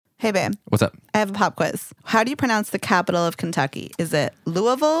Hey, babe. What's up? I have a pop quiz. How do you pronounce the capital of Kentucky? Is it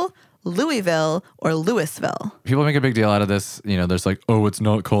Louisville, Louisville, or Louisville? People make a big deal out of this. You know, there's like, oh, it's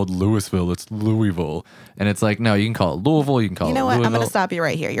not called Louisville, it's Louisville. And it's like, no, you can call it Louisville, you can call it You know what? Louisville. I'm going to stop you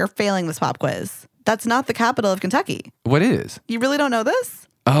right here. You're failing this pop quiz. That's not the capital of Kentucky. What is? You really don't know this?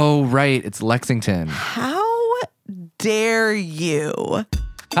 Oh, right. It's Lexington. How dare you?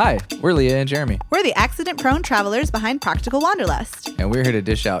 Hi, we're Leah and Jeremy. We're the accident-prone travelers behind Practical Wanderlust. And we're here to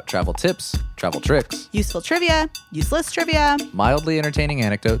dish out travel tips, travel tricks, Useful trivia, useless trivia, mildly entertaining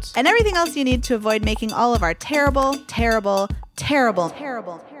anecdotes, and everything else you need to avoid making all of our terrible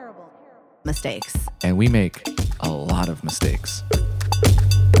mistakes. and we make a lot of mistakes.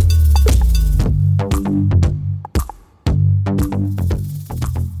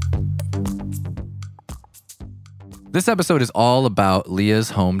 This episode is all about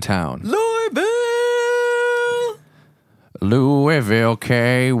Leah's hometown. Louisville,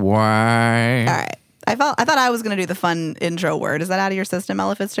 KY. All right. I thought I was going to do the fun intro word. Is that out of your system,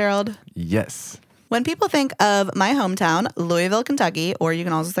 Ella Fitzgerald? Yes. When people think of my hometown, Louisville, Kentucky, or you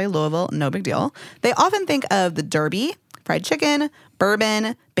can also say Louisville, no big deal, they often think of the Derby, fried chicken,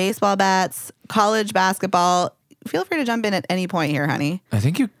 bourbon, baseball bats, college basketball. Feel free to jump in at any point here, honey. I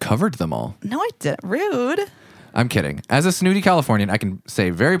think you covered them all. No, I didn't. Rude. I'm kidding. As a snooty Californian, I can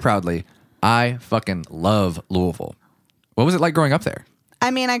say very proudly, I fucking love Louisville. What was it like growing up there? I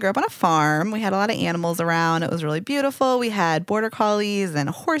mean, I grew up on a farm. We had a lot of animals around. It was really beautiful. We had border collies and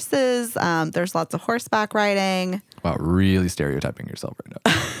horses. There's lots of horseback riding. Wow, really stereotyping yourself right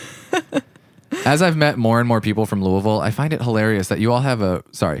now. As I've met more and more people from Louisville, I find it hilarious that y'all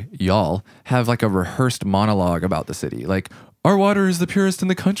have like a rehearsed monologue about the city. Like, our water is the purest in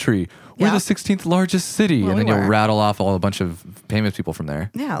the country. We're Yeah. the 16th largest city. Well, and then we you'll were. rattle off a bunch of famous people from there.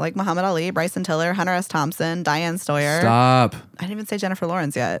 Yeah, like Muhammad Ali, Bryson Tiller, Hunter S. Thompson, Diane Sawyer. Stop. I didn't even say Jennifer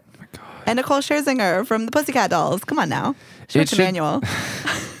Lawrence yet. Oh my God. And Nicole Scherzinger from the Pussycat Dolls. Come on now. She It went to should- Manual.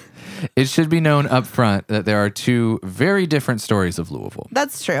 It should be known up front that there are two very different stories of Louisville.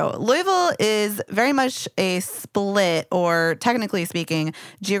 That's true. Louisville is very much a split, or technically speaking,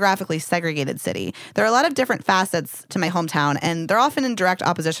 geographically segregated city. There are a lot of different facets to my hometown, and they're often in direct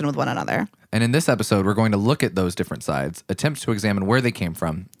opposition with one another. And in this episode, we're going to look at those different sides, attempt to examine where they came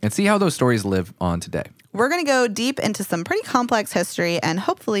from, and see how those stories live on today. We're going to go deep into some pretty complex history and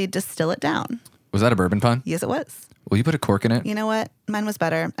hopefully distill it down. Was that a bourbon pun? Yes, it was. Will you put a cork in it? You know what? Mine was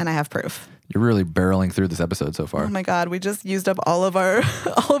better, and I have proof. You're really barreling through this episode so far. Oh my God, we just used up all of our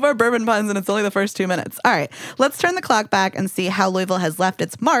bourbon puns, and it's only the first 2 minutes. All right, let's turn the clock back and see how Louisville has left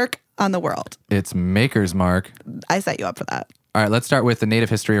its mark on the world. It's Maker's Mark. I set you up for that. All right, let's start with the native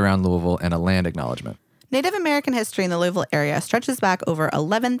history around Louisville and a land acknowledgement. Native American history in the Louisville area stretches back over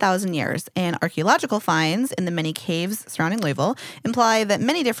 11,000 years, and archaeological finds in the many caves surrounding Louisville imply that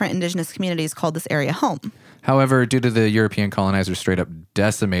many different indigenous communities called this area home. However, due to the European colonizers straight up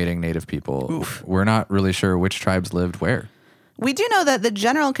decimating native people, we're not really sure which tribes lived where. We do know that the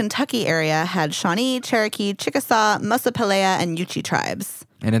general Kentucky area had Shawnee, Cherokee, Chickasaw, Mosopelea, and Yuchi tribes.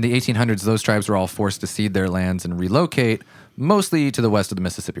 And in the 1800s, those tribes were all forced to cede their lands and relocate, mostly to the west of the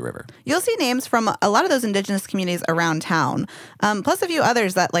Mississippi River. You'll see names from a lot of those indigenous communities around town, plus a few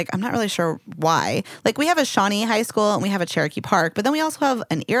others that, like, I'm not really sure why. Like, we have a Shawnee High School and we have a Cherokee Park, but then we also have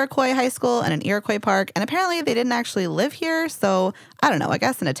an Iroquois High School and an Iroquois Park, and apparently they didn't actually live here, so I don't know. I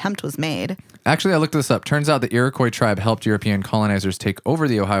guess an attempt was made. Actually, I looked this up. Turns out the Iroquois tribe helped European colonizers take over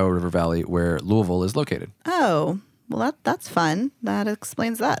the Ohio River Valley where Louisville is located. Oh, well, that's fun. That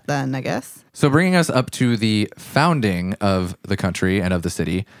explains that then, I guess. So bringing us up to the founding of the country and of the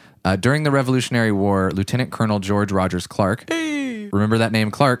city, during the Revolutionary War, Lieutenant Colonel George Rogers Clark, remember that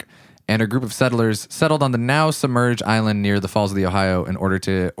name, Clark, and a group of settlers settled on the now submerged island near the Falls of the Ohio in order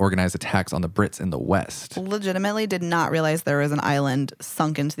to organize attacks on the Brits in the West. Legitimately did not realize there was an island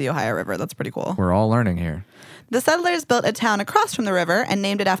sunk into the Ohio River. That's pretty cool. We're all learning here. The settlers built a town across from the river and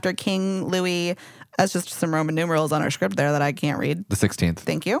named it after King Louis. That's just some Roman numerals on our script there that I can't read. The 16th.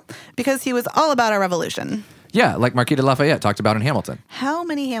 Thank you. Because he was all about our revolution. Yeah, like Marquis de Lafayette talked about in Hamilton. How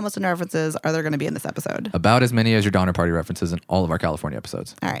many Hamilton references are there going to be in this episode? About as many as your Donner Party references in all of our California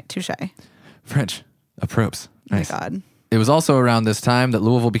episodes. All right, touche. Oh French. Approps. Nice. my God. It was also around this time that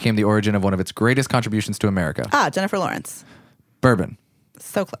Louisville became the origin of one of its greatest contributions to America. Jennifer Lawrence. Bourbon.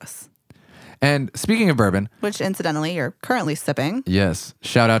 So close. And speaking of bourbon, Which, incidentally, you're currently sipping. yes,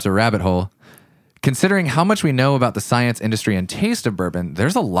 shout out to Rabbit Hole. Considering how much we know about the science, industry, and taste of bourbon,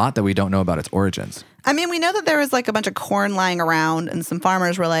 there's a lot that we don't know about its origins. I mean, we know that there was like a bunch of corn lying around and some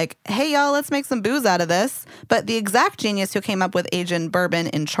farmers were like, hey, y'all, let's make some booze out of this. But the exact genius who came up with aging bourbon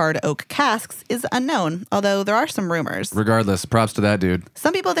in charred oak casks is unknown, although there are some rumors. Regardless, props to that dude.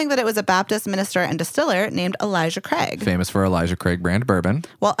 Some people think that it was a Baptist minister and distiller named Elijah Craig, Famous for Elijah Craig brand bourbon.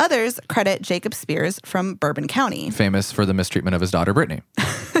 while others credit Jacob Spears from Bourbon County. Famous for the mistreatment of his daughter, Brittany.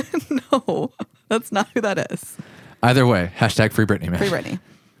 No, that's not who that is. Either way, hashtag free Brittany, man. Free Brittany.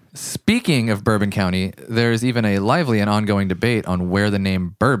 Speaking of Bourbon County, there's even a lively and ongoing debate on where the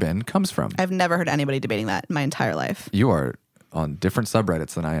name bourbon comes from. I've never heard anybody debating that in my entire life. You are on different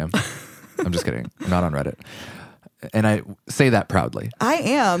subreddits than I am. I'm just kidding. I'm not on Reddit. And I say that proudly. I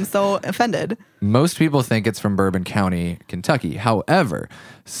am so offended. Most people think it's from Bourbon County, Kentucky. However,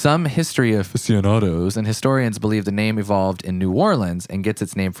 some history aficionados and historians believe the name evolved in New Orleans and gets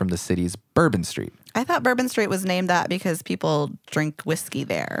its name from the city's Bourbon Street. I thought Bourbon Street was named that because people drink whiskey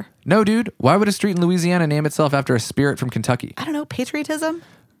there. No, dude. Why would a street in Louisiana name itself after a spirit from Kentucky? I don't know, patriotism?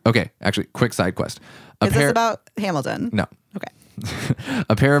 Okay, actually, quick side quest. Is this about Hamilton? No. Okay.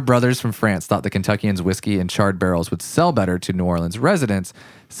 A pair of brothers from France thought the Kentuckians' whiskey in charred barrels would sell better to New Orleans residents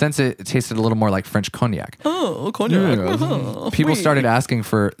since it tasted a little more like French cognac. Oh, cognac. People started asking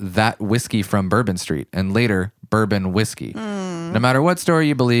for that whiskey from Bourbon Street and later bourbon whiskey. No matter what story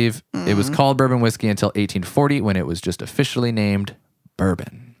you believe, it was called bourbon whiskey until 1840 when it was just officially named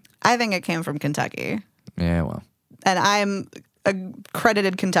bourbon. I think it came from Kentucky. Yeah, well. And I'm a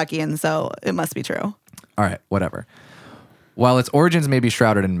credited Kentuckian, so it must be true. All right, whatever. While its origins may be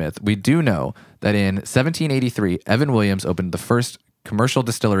shrouded in myth, we do know that in 1783, Evan Williams opened the first commercial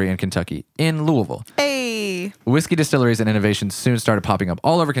distillery in Kentucky in Louisville. Hey. Whiskey distilleries and innovations soon started popping up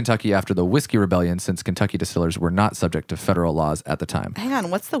all over Kentucky after the Whiskey Rebellion, since Kentucky distillers were not subject to federal laws at the time. Hang on,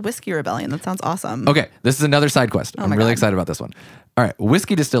 what's the Whiskey Rebellion? That sounds awesome. Okay, this is another side quest. I'm my really God. excited about this one. All right,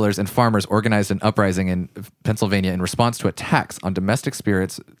 whiskey distillers and farmers organized an uprising in Pennsylvania in response to a tax on domestic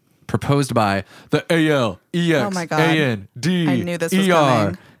spirits proposed by the Oh my God. ALEXANDER I knew this was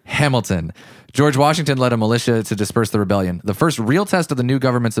coming. Hamilton. George Washington led a militia to disperse the rebellion, the first real test of the new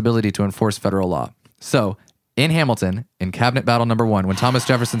government's ability to enforce federal law. So, in Hamilton, in Cabinet Battle number 1, when Thomas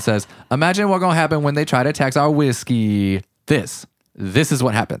Jefferson says, "Imagine what's going to happen when they try to tax our whiskey," this is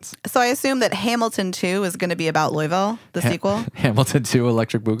what happens. So I assume that Hamilton 2 is going to be about Louisville, the sequel? Hamilton 2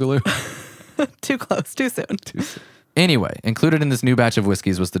 Electric Boogaloo. Too close, too soon. Anyway, included in this new batch of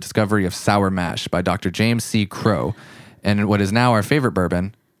whiskeys was the discovery of Sour Mash by Dr. James C. Crow, and what is now our favorite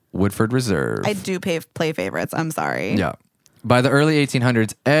bourbon, Woodford Reserve. I do play favorites. I'm sorry. Yeah. By the early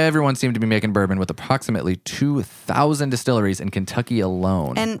 1800s, everyone seemed to be making bourbon, with approximately 2,000 distilleries in Kentucky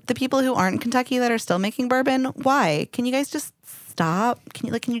alone. And the people who aren't in Kentucky that are still making bourbon, why? Can you guys just stop? Can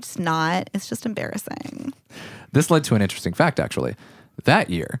you just not? It's just embarrassing. This led to an interesting fact, actually. That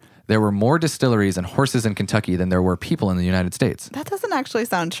year, there were more distilleries and horses in Kentucky than there were people in the United States. That doesn't actually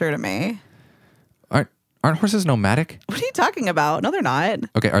sound true to me. Aren't horses nomadic? What are you talking about? No, they're not.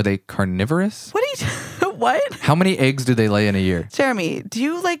 Okay, are they carnivorous? What are you? What? How many eggs do they lay in a year? Jeremy, do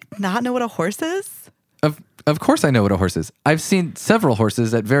you not know what a horse is? Of course I know what a horse is. I've seen several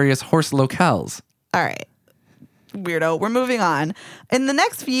horses at various horse locales. All right. Weirdo. We're moving on. In the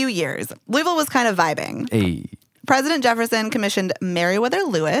next few years, Louisville was kind of vibing. Hey. President Jefferson commissioned Meriwether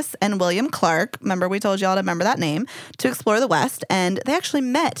Lewis and William Clark, remember we told y'all to remember that name, to explore the West, and they actually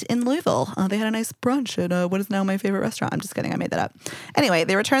met in Louisville. They had a nice brunch at what is now my favorite restaurant. I'm just kidding, I made that up. Anyway,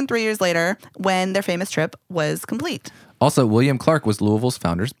 they returned 3 years later when their famous trip was complete. Also, William Clark was Louisville's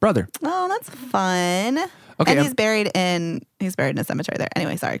founder's brother. Oh, that's fun. Okay, And he's buried in a cemetery there.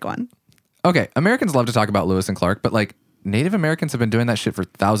 Anyway, sorry, go on. Okay, Americans love to talk about Lewis and Clark, but Native Americans have been doing that shit for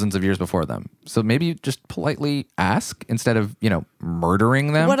thousands of years before them. So maybe just politely ask instead of,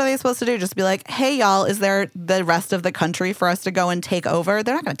 murdering them. What are they supposed to do? Just be like, hey, y'all, is there the rest of the country for us to go and take over?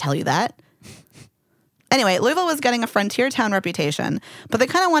 They're not going to tell you that. Anyway, Louisville was getting a frontier town reputation, but they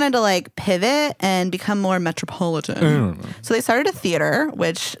kind of wanted to pivot and become more metropolitan. So they started a theater,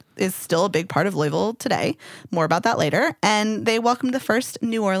 which is still a big part of Louisville today. More about that later. And they welcomed the first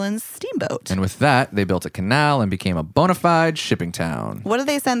New Orleans steamboat. And with that, they built a canal and became a bona fide shipping town. What did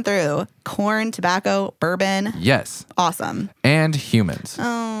they send through? Corn, tobacco, bourbon? Yes. Awesome. And humans.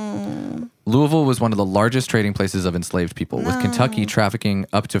 Oh. Louisville was one of the largest trading places of enslaved people, with Kentucky trafficking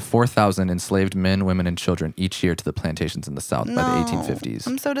up to 4,000 enslaved men, women, and children each year to the plantations in the South by the 1850s.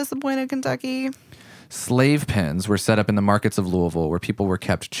 I'm so disappointed, Kentucky. Slave pens were set up in the markets of Louisville where people were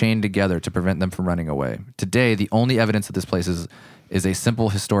kept chained together to prevent them from running away. Today, the only evidence of this place is is a simple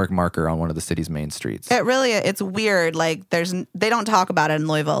historic marker on one of the city's main streets. It's weird. Like they don't talk about it in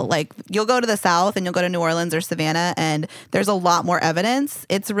Louisville. Like you'll go to the South and you'll go to New Orleans or Savannah and there's a lot more evidence.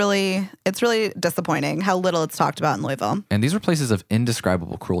 It's really disappointing how little it's talked about in Louisville. And these were places of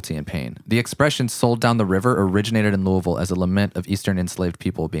indescribable cruelty and pain. The expression sold down the river originated in Louisville as a lament of Eastern enslaved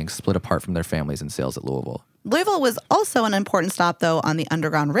people being split apart from their families in sales at Louisville. Louisville was also an important stop, though, on the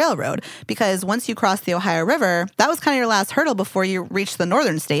Underground Railroad, because once you crossed the Ohio River, that was kind of your last hurdle before you reached the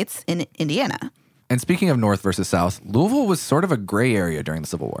northern states in Indiana. And speaking of North versus South, Louisville was sort of a gray area during the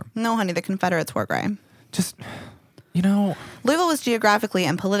Civil War. No, honey, the Confederates were gray. Just, you know... Louisville was geographically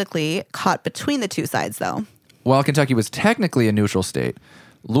and politically caught between the two sides, though. While Kentucky was technically a neutral state,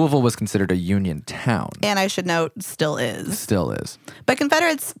 Louisville was considered a Union town. And I should note, still is. Still is. But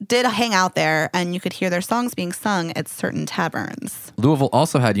Confederates did hang out there, and you could hear their songs being sung at certain taverns. Louisville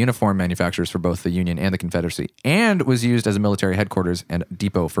also had uniform manufacturers for both the Union and the Confederacy, and was used as a military headquarters and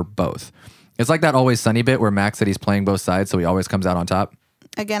depot for both. It's like that Always Sunny bit where Max said he's playing both sides, so he always comes out on top.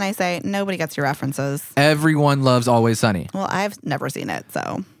 Again, I say, nobody gets your references. Everyone loves Always Sunny. Well, I've never seen it,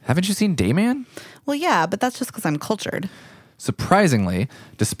 so... Haven't you seen Dayman? Well, yeah, but that's just because I'm cultured. Surprisingly,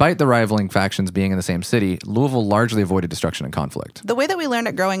 despite the rivaling factions being in the same city, Louisville largely avoided destruction and conflict. The way that we learned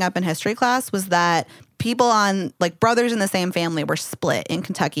it growing up in history class was that people on, like, brothers in the same family were split in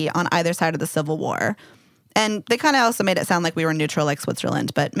Kentucky on either side of the Civil War. And they kind of also made it sound like we were neutral like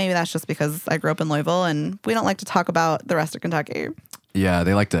Switzerland, but maybe that's just because I grew up in Louisville and we don't like to talk about the rest of Kentucky. Yeah,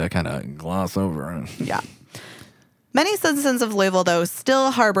 they like to kind of gloss over it. Yeah. Many citizens of Louisville, though,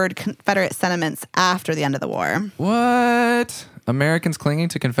 still harbored Confederate sentiments after the end of the war. What? Americans clinging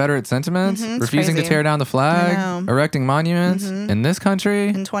to Confederate sentiments? Refusing crazy. to tear down the flag? Erecting monuments? In this country?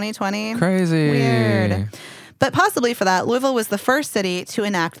 In 2020. Crazy. Weird. But possibly for that, Louisville was the first city to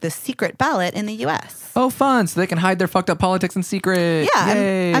enact the secret ballot in the U.S. Oh, fun. So they can hide their fucked up politics in secret.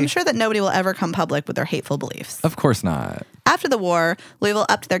 Yeah, I'm sure that nobody will ever come public with their hateful beliefs. Of course not. After the war, Louisville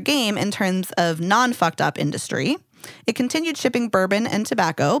upped their game in terms of non-fucked up industry. It continued shipping bourbon and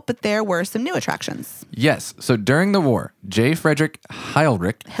tobacco, but there were some new attractions. Yes. So during the war, J. Frederick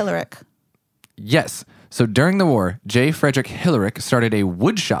Hillerich. Yes. So during the war, J. Frederick Hillerich started a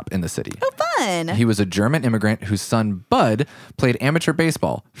wood shop in the city. Oh, fun. He was a German immigrant whose son, Bud, played amateur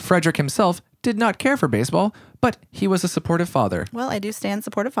baseball. Frederick himself did not care for baseball, but he was a supportive father. Well, I do stand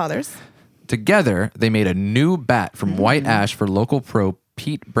supportive fathers. Together, they made a new bat from white ash for local pro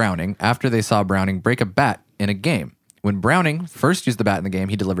Pete Browning after they saw Browning break a bat in a game. When Browning first used the bat in the game,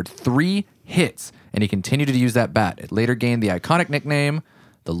 he delivered 3 hits, and he continued to use that bat. It later gained the iconic nickname,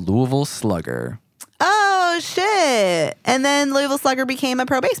 the Louisville Slugger. Oh, shit. And then Louisville Slugger became a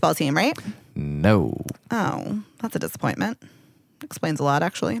pro baseball team, right? No. Oh, that's a disappointment. Explains a lot,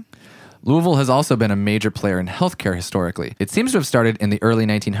 actually. Louisville has also been a major player in healthcare historically. It seems to have started in the early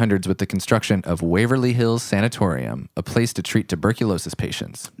 1900s with the construction of Waverly Hills Sanatorium, a place to treat tuberculosis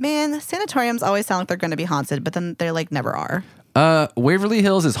patients. Man, sanatoriums always sound like they're going to be haunted, but then they're like never are. Waverly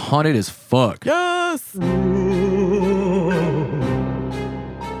Hills is haunted as fuck. Yes!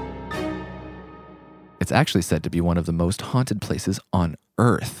 It's actually said to be one of the most haunted places on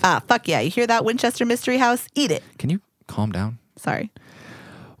Earth. Ah, fuck yeah. You hear that, Winchester Mystery House? Eat it. Can you calm down? Sorry.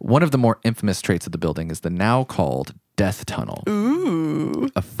 One of the more infamous traits of the building is the now called Death Tunnel. Ooh.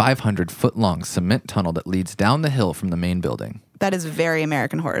 A 500-foot-long cement tunnel that leads down the hill from the main building. That is very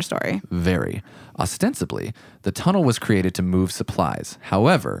American Horror Story. Very. Ostensibly, the tunnel was created to move supplies.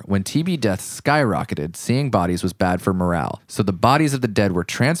 However, when TB deaths skyrocketed, seeing bodies was bad for morale. So the bodies of the dead were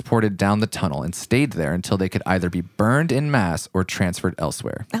transported down the tunnel and stayed there until they could either be burned en masse or transferred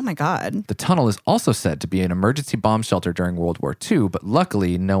elsewhere. Oh my God. The tunnel is also said to be an emergency bomb shelter during World War II, but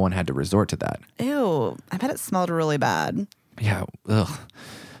luckily no one had to resort to that. Ew. I bet it smelled really bad. Yeah, ugh.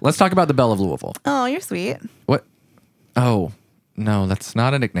 Let's talk about the Belle of Louisville. Oh, you're sweet. What? Oh, no, that's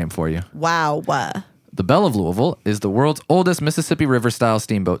not a nickname for you. Wow. The Belle of Louisville is the world's oldest Mississippi River-style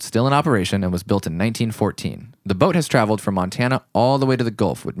steamboat still in operation and was built in 1914. The boat has traveled from Montana all the way to the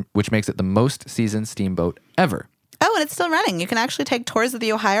Gulf, which makes it the most seasoned steamboat ever. Oh, and it's still running. You can actually take tours of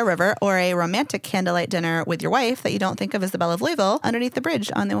the Ohio River or a romantic candlelight dinner with your wife that you don't think of as the Belle of Louisville underneath the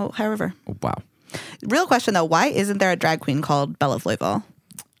bridge on the Ohio River. Wow. Real question, though. Why isn't there a drag queen called Belle of Louisville?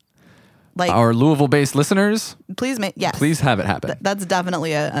 Like, Our Louisville-based listeners, please have it happen. That's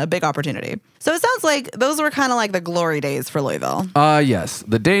definitely a big opportunity. So it sounds like those were kind of like the glory days for Louisville. Yes.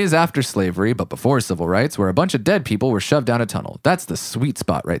 The days after slavery, but before civil rights, where a bunch of dead people were shoved down a tunnel. That's the sweet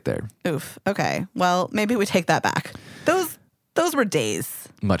spot right there. Oof. Okay. Well, maybe we take that back. Those those were days.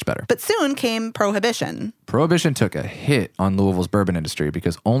 Much better. But soon came Prohibition. Prohibition took a hit on Louisville's bourbon industry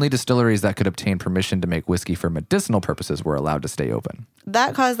because only distilleries that could obtain permission to make whiskey for medicinal purposes were allowed to stay open.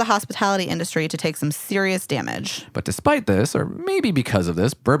 That caused the hospitality industry to take some serious damage. But despite this, or maybe because of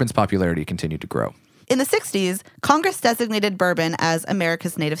this, bourbon's popularity continued to grow. In the 60s, Congress designated bourbon as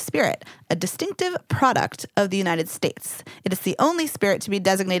America's native spirit, a distinctive product of the United States. It is the only spirit to be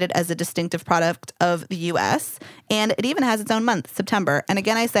designated as a distinctive product of the U.S., and it even has its own month, September. And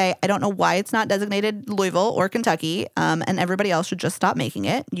again, I say, I don't know why it's not designated Louisville or Kentucky, and everybody else should just stop making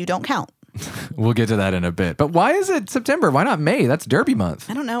it. You don't count. We'll get to that in a bit. But why is it September? Why not May? That's Derby month.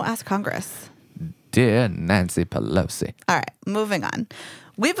 I don't know. Ask Congress. Dear Nancy Pelosi. All right, moving on.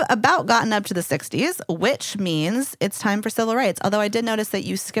 We've about gotten up to the 60s, which means it's time for civil rights. Although I did notice that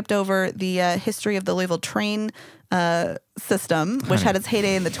you skipped over the history of the Louisville train system, which had its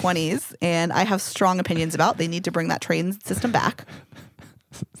heyday in the 20s, and I have strong opinions about. They need to bring that train system back.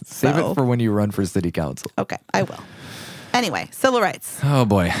 Save it for when you run for city council. Okay, I will. Anyway, civil rights. Oh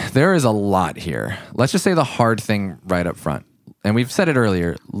boy, there is a lot here. Let's just say the hard thing right up front. And we've said it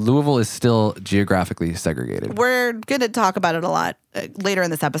earlier, Louisville is still geographically segregated. We're going to talk about it a lot later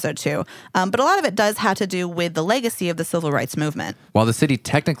in this episode too. But a lot of it does have to do with the legacy of the civil rights movement. While the city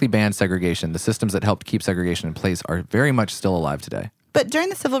technically banned segregation, the systems that helped keep segregation in place are very much still alive today. But during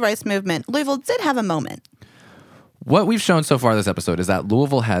the civil rights movement, Louisville did have a moment. What we've shown so far this episode is that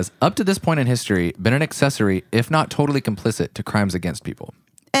Louisville has, up to this point in history, been an accessory, if not totally complicit, to crimes against people.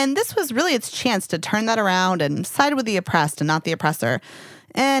 And this was really its chance to turn that around and side with the oppressed and not the oppressor.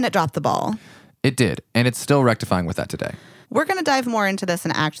 And it dropped the ball. It did, and it's still rectifying with that today. We're going to dive more into this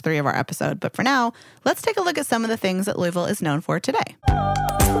in Act 3 of our episode, but for now, let's take a look at some of the things that Louisville is known for today.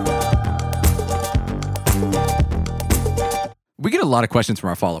 We get a lot of questions from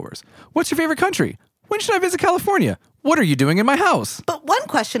our followers. What's your favorite country? When should I visit California? What are you doing in my house? But one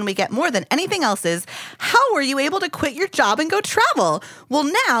question we get more than anything else is, how were you able to quit your job and go travel? Well,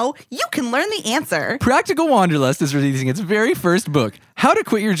 now you can learn the answer. Practical Wanderlust is releasing its very first book, How to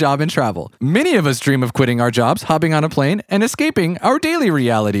Quit Your Job and Travel. Many of us dream of quitting our jobs, hopping on a plane, and escaping our daily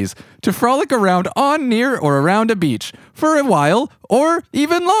realities to frolic around on, near, or around a beach for a while or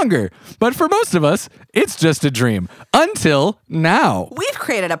even longer. But for most of us, it's just a dream. Until now. We've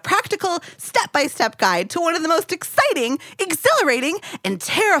created a practical, step-by-step guide to one of the most exciting, exhilarating, and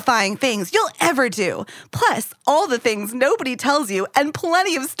terrifying things you'll ever do. Plus, all the things nobody tells you and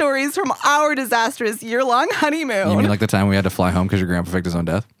plenty of stories from our disastrous year-long honeymoon. You mean like the time we had to fly home because your grandpa faked his own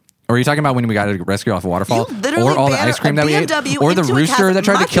death? Or are you talking about when we got to rescue off a waterfall? Or all the ice cream that we ate? Or the rooster that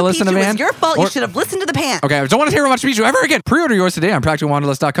tried to kill us in a van? It was your fault. You should have listened to the pants. Okay, I don't want to hear about Machu Picchu ever again. Pre-order yours today on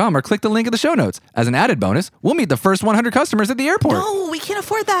practicalwanderlust.com or click the link in the show notes. As an added bonus, we'll meet the first 100 customers at the airport. No, we can't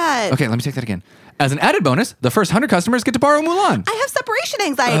afford that. Okay, let me take that again. As an added bonus, the first 100 customers get to borrow Mulan. I have separation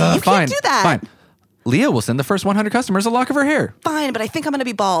anxiety. You fine, can't do that. Fine. Leah will send the first 100 customers a lock of her hair. Fine, but I think I'm going to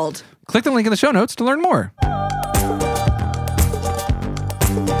be bald. Click the link in the show notes to learn more.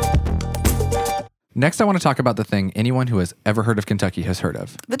 Next, I want to talk about the thing anyone who has ever heard of Kentucky has heard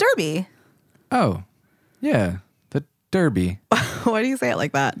of. The Derby. Oh, yeah, the Derby. Why do you say it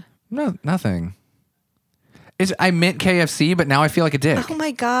like that? No, nothing. I meant KFC, but now I feel like a dick. Oh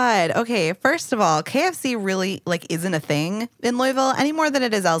my God. Okay, first of all, KFC really isn't a thing in Louisville any more than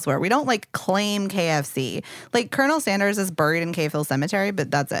it is elsewhere. We don't claim KFC. Colonel Sanders is buried in Cave Hill Cemetery,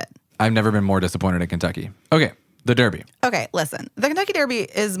 but that's it. I've never been more disappointed in Kentucky. Okay, the Derby. Okay, listen. The Kentucky Derby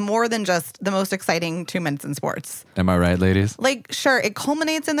is more than just the most exciting 2 minutes in sports. Am I right, ladies? Sure, it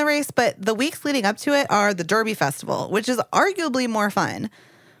culminates in the race, but the weeks leading up to it are the Derby Festival, which is arguably more fun.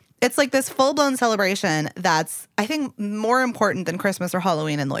 It's this full-blown celebration that's, I think, more important than Christmas or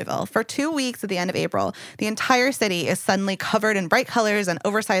Halloween in Louisville. For 2 weeks at the end of April, the entire city is suddenly covered in bright colors and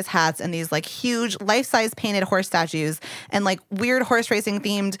oversized hats and these huge life-size painted horse statues and weird horse racing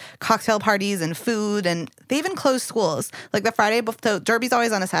themed cocktail parties and food. And they even close schools. The Friday before, so Derby's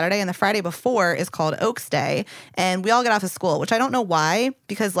always on a Saturday, and the Friday before is called Oaks Day. And we all get off of school, which I don't know why,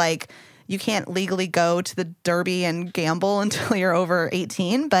 because you can't legally go to the Derby and gamble until you're over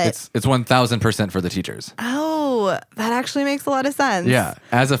 18, but it's 1,000% for the teachers. Oh, that actually makes a lot of sense. Yeah,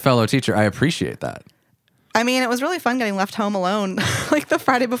 as a fellow teacher, I appreciate that. I mean, it was really fun getting left home alone the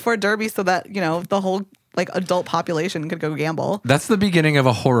Friday before Derby so that, the whole adult population could go gamble. That's the beginning of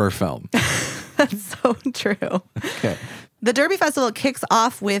a horror film. That's so true. Okay. The Derby Festival kicks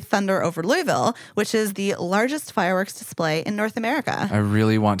off with Thunder Over Louisville, which is the largest fireworks display in North America. I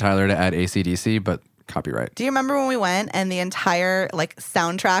really want Tyler to add AC/DC, but copyright. Do you remember when we went and the entire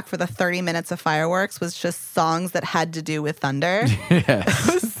soundtrack for the 30 minutes of fireworks was just songs that had to do with thunder? Yes.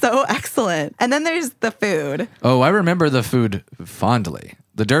 It was so excellent. And then there's the food. Oh, I remember the food fondly.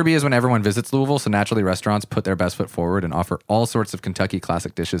 The Derby is when everyone visits Louisville, so naturally restaurants put their best foot forward and offer all sorts of Kentucky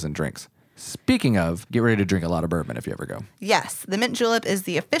classic dishes and drinks. Speaking of, get ready to drink a lot of bourbon if you ever go. Yes, the mint julep is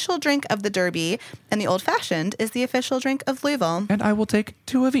the official drink of the Derby, and the old fashioned is the official drink of Louisville. And I will take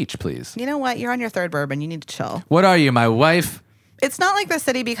 2 of each, please. You know what? You're on your 3rd bourbon. You need to chill. What are you, my wife? It's not like the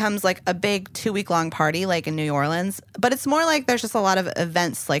city becomes like a big 2-week-long party like in New Orleans, but it's more like there's just a lot of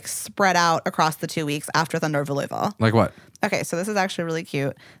events like spread out across the 2 weeks after Thunder of Louisville. Like what? Okay, so this is actually really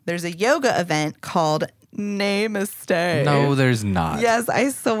cute. There's a yoga event called Namaste. No, there's not. Yes, I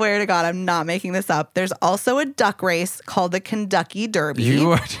swear to God, I'm not making this up. There's also a duck race called the Kentucky Derby.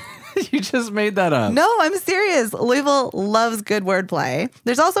 You just made that up. No, I'm serious. Louisville loves good wordplay.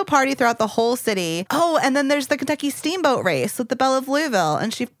 There's also a party throughout the whole city. Oh, and then there's the Kentucky Steamboat Race with the Belle of Louisville.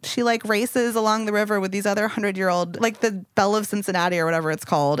 And she like races along the river with these other 100-year-old, like the Belle of Cincinnati or whatever it's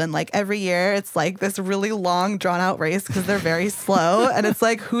called. And like every year it's like this really long drawn out race because they're very slow. And it's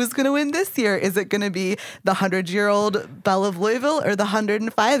like, who's going to win this year? Is it going to be the 100-year-old Belle of Louisville or the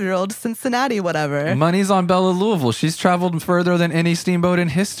 105-year-old Cincinnati, whatever? Money's on Belle of Louisville. She's traveled further than any steamboat in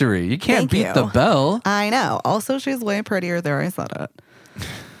history. You can't beat the Belle. I know. Also, she's way prettier there. I said it.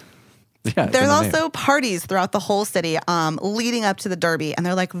 Yeah, there's also parties throughout the whole city leading up to the Derby, and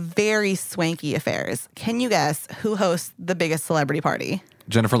they're like very swanky affairs. Can you guess who hosts the biggest celebrity party?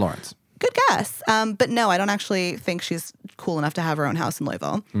 Jennifer Lawrence. Good guess. But no, I don't actually think she's cool enough to have her own house in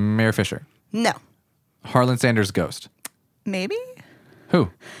Louisville. Mayor Fisher. No. Harlan Sanders' ghost. Maybe? Who?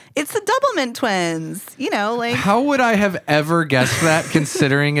 It's the Doublemint twins. You know, like... How would I have ever guessed that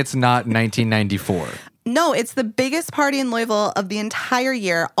considering it's not 1994? No, it's the biggest party in Louisville of the entire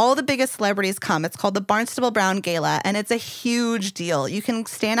year. All the biggest celebrities come. It's called the Barnstable Brown Gala, and it's a huge deal. You can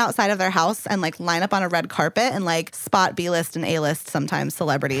stand outside of their house and like line up on a red carpet and like spot B-list and A-list sometimes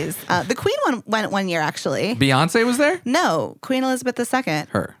celebrities. The Queen went one year, actually. Beyonce was there? No, Queen Elizabeth II.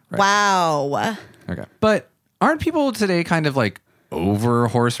 Her. Right. Wow. Okay. But aren't people today kind of like over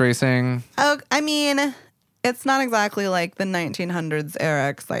horse racing? Oh, I mean, it's not exactly like the 1900s era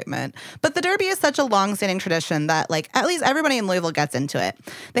excitement. But the Derby is such a long-standing tradition that like at least everybody in Louisville gets into it.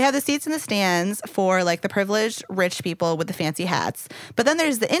 They have the seats in the stands for like the privileged rich people with the fancy hats. But then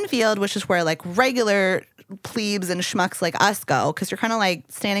there's the infield, which is where like regular plebes and schmucks like us go, because you're kind of like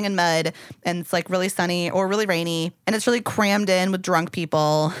standing in mud and it's like really sunny or really rainy and it's really crammed in with drunk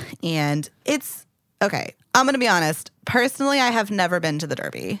people. And it's okay. I'm going to be honest. Personally, I have never been to the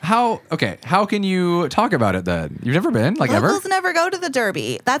Derby. How can you talk about it then? You've never been? Like ever? Locals never go to the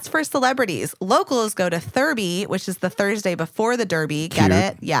Derby. That's for celebrities. Locals go to Thurby, which is the Thursday before the Derby. Cute. Get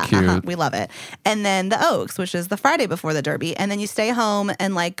it? Yeah. Cute. We love it. And then the Oaks, which is the Friday before the Derby. And then you stay home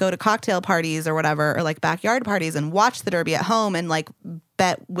and like go to cocktail parties or whatever, or like backyard parties and watch the Derby at home and like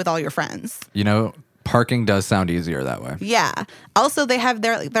bet with all your friends. You know, parking does sound easier that way. Yeah. Also, they have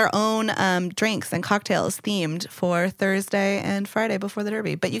their own drinks and cocktails themed for Thursday and Friday before the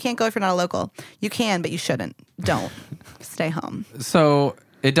Derby. But you can't go if you're not a local. You can, but you shouldn't. Don't. Stay home. So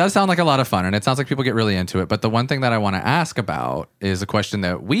it does sound like a lot of fun, and it sounds like people get really into it. But the one thing that I want to ask about is a question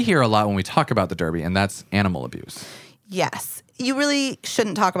that we hear a lot when we talk about the Derby, and that's animal abuse. Yes. You really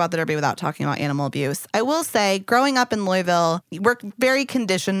shouldn't talk about the Derby without talking about animal abuse. I will say, growing up in Louisville, we're very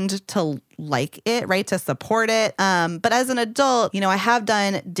conditioned to like it, right? To support it. But as an adult, you know, I have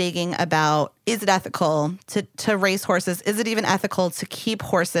done digging about, is it ethical to race horses? Is it even ethical to keep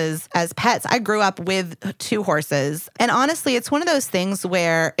horses as pets? I grew up with 2 horses. And honestly, it's one of those things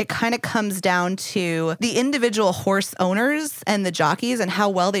where it kind of comes down to the individual horse owners and the jockeys and how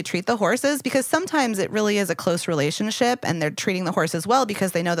well they treat the horses, because sometimes it really is a close relationship and they're treating the horses well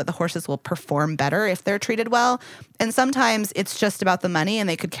because they know that the horses will perform better if they're treated well. And sometimes it's just about the money and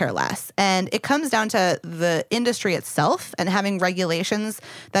they could care less. And it comes down to the industry itself and having regulations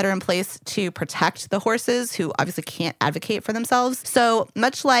that are in place to protect the horses who obviously can't advocate for themselves. So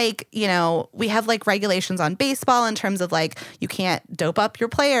much like, you know, we have like regulations on baseball in terms of like you can't dope up your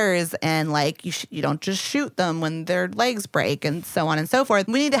players and like you don't just shoot them when their legs break and so on and so forth.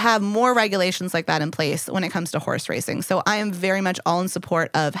 We need to have more regulations like that in place when it comes to horse racing. So I am very much all in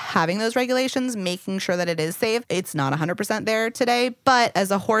support of having those regulations, making sure that it is safe. It's not 100% there today, but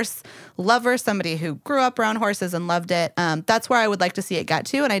as a horse lover, somebody who grew up around horses and loved it, that's where I would like to see it get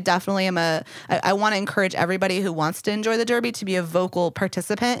to. And I definitely am I want to encourage everybody who wants to enjoy the Derby to be a vocal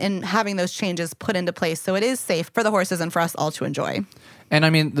participant in having those changes put into place so it is safe for the horses and for us all to enjoy. And I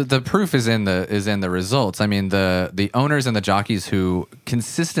mean, the proof is in the results. I mean, the owners and the jockeys who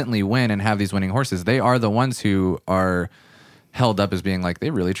consistently win and have these winning horses, they are the ones who are held up as being like, they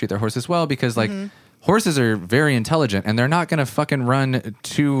really treat their horses well because like Horses are very intelligent, and they're not going to fucking run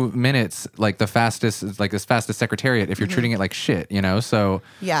 2 minutes like the fastest, like as fast as Secretariat if you're treating it like shit, you know? So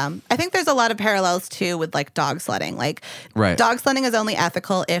Yeah. I think there's a lot of parallels too with like dog sledding. Like Right. dog sledding is only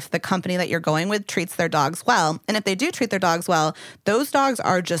ethical if the company that you're going with treats their dogs well. And if they do treat their dogs well, those dogs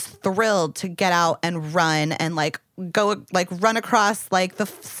are just thrilled to get out and run and like go like run across like the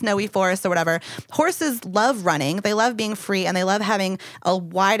snowy forest or whatever. Horses love running. They love being free and they love having a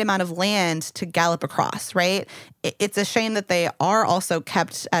wide amount of land to gallop across, right? It's a shame that they are also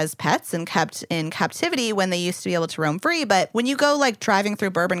kept as pets and kept in captivity when they used to be able to roam free. But when you go like driving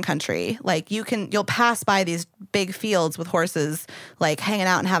through bourbon country, like you'll pass by these big fields with horses like hanging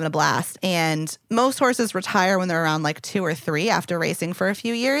out and having a blast. And most horses retire when they're around like 2 or 3 after racing for a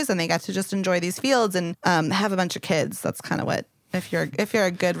few years, and they get to just enjoy these fields and have a bunch of kids. That's kind of what. If you're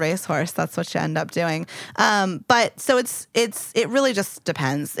a good racehorse, that's what you end up doing. But so it really just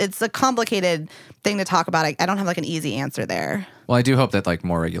depends. It's a complicated thing to talk about. I don't have like an easy answer there. Well, I do hope that like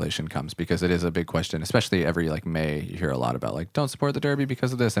more regulation comes because it is a big question, especially every like May. You hear a lot about like don't support the Derby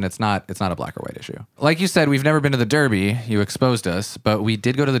because of this, and it's not a black or white issue. Like you said, we've never been to the Derby. You exposed us, but we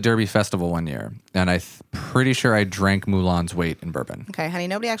did go to the Derby Festival one year, and pretty sure I drank Mulan's weight in bourbon. Okay, honey,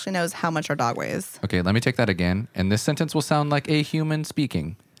 nobody actually knows how much our dog weighs. Okay, let me take that again, and this sentence will sound like a human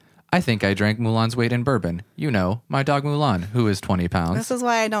speaking. I think I drank Mulan's weight in bourbon. You know, my dog Mulan, who is 20 pounds. This is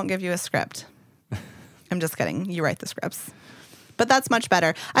why I don't give you a script. I'm just kidding. You write the scripts. But that's much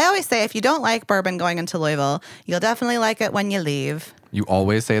better. I always say if you don't like bourbon going into Louisville, you'll definitely like it when you leave. You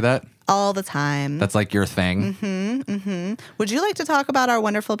always say that? All the time. That's like your thing? Would you like to talk about our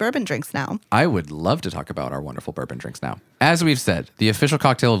wonderful bourbon drinks now? I would love to talk about our wonderful bourbon drinks now. As we've said, the official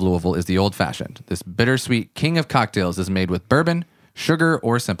cocktail of Louisville is the Old Fashioned. This bittersweet king of cocktails is made with bourbon, sugar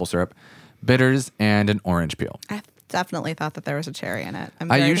or simple syrup, bitters, and an orange peel. I definitely thought that there was a cherry in it. I'm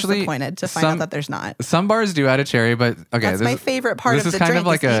very disappointed to find out that there's not. Some bars do add a cherry, but okay. That's my favorite part of the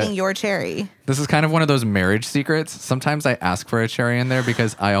drink is eating your cherry. This is kind of one of those marriage secrets. Sometimes I ask for a cherry in there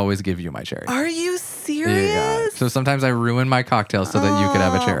because I always give you my cherry. Are you serious? Yeah. So sometimes I ruin my cocktail so that you could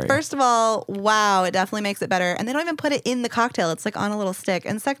have a cherry. First of all, wow, it definitely makes it better. And they don't even put it in the cocktail. It's like on a little stick.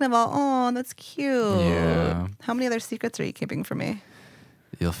 And second of all, oh, that's cute. Yeah. How many other secrets are you keeping from me?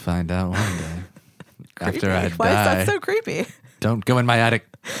 You'll find out one day. After I die. Why is that so creepy? Don't go in my attic.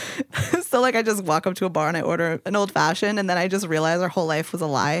 So like I just walk up to a bar and I order an old fashioned and then I just realize our whole life was a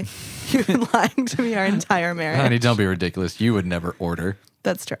lie. You've been lying to me our entire marriage. Honey, don't be ridiculous. You would never order.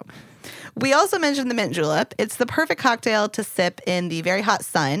 That's true. We also mentioned the mint julep. It's the perfect cocktail to sip in the very hot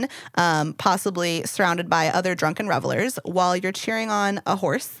sun, possibly surrounded by other drunken revelers, while you're cheering on a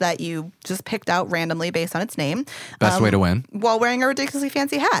horse that you just picked out randomly based on its name. Best way to win. While wearing a ridiculously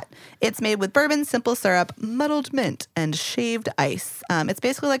fancy hat. It's made with bourbon, simple syrup, muddled mint, and shaved ice. It's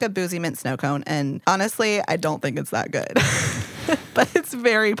basically like a boozy mint snow cone, and honestly, I don't think it's that good. But it's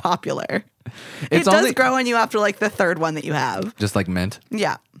very popular. It does grow on you after like the third one that you have. Just like mint?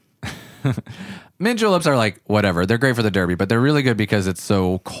 Yeah. Mint juleps are like whatever. They're great for the Derby, but they're really good because it's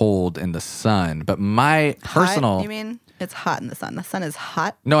so cold in the sun. But my personal... Hot, you mean? It's hot in the sun. The sun is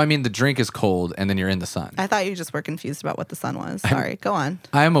hot? No, I mean the drink is cold and then you're in the sun. I thought you just were confused about what the sun was. Sorry. Go on.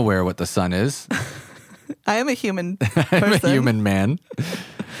 I am aware what the sun is. I am a human person. I'm a human man.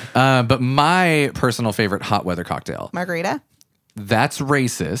 But my personal favorite hot weather cocktail. Margarita? That's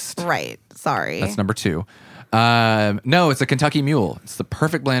racist. Right. Sorry. That's number 2. No, it's a Kentucky Mule. It's the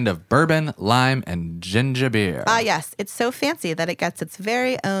perfect blend of bourbon, lime, and ginger beer. Yes. It's so fancy that it gets its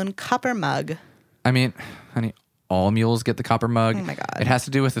very own copper mug. I mean, honey, all mules get the copper mug. Oh my God. It has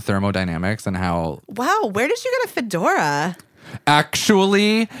to do with the thermodynamics and how... Wow. Where did you get a fedora?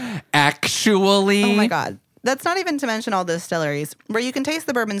 Actually. Oh my God. That's not even to mention all the distilleries where you can taste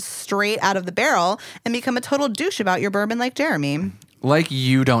the bourbon straight out of the barrel and become a total douche about your bourbon like Jeremy. Like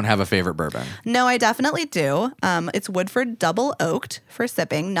you don't have a favorite bourbon. No, I definitely do. It's Woodford double oaked for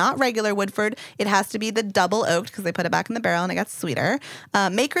sipping, not regular Woodford. It has to be the double oaked because they put it back in the barrel and it gets sweeter.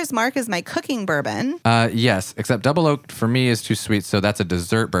 Maker's Mark is my cooking bourbon. Yes, except double oaked for me is too sweet, so that's a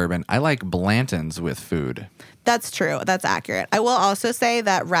dessert bourbon. I like Blanton's with food. That's true. That's accurate. I will also say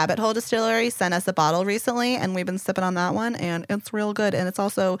that Rabbit Hole Distillery sent us a bottle recently, and we've been sipping on that one, and it's real good. And it's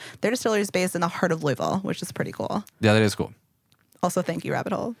also, their distillery is based in the heart of Louisville, which is pretty cool. Yeah, that is cool. Also, thank you,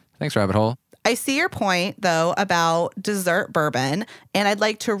 Rabbit Hole. Thanks, Rabbit Hole. I see your point, though, about dessert bourbon, and I'd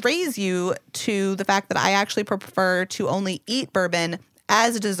like to raise you to the fact that I actually prefer to only eat bourbon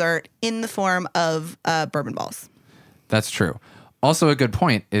as a dessert in the form of bourbon balls. That's true. Also, a good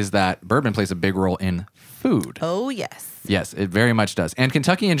point is that bourbon plays a big role in food. Oh, yes. Yes, it very much does. And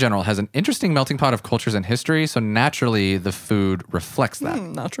Kentucky in general has an interesting melting pot of cultures and history, so naturally the food reflects that.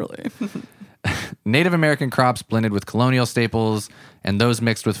 Naturally. Native American crops blended with colonial staples, and those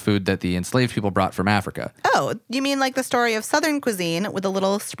mixed with food that the enslaved people brought from Africa. Oh, you mean like the story of Southern cuisine with a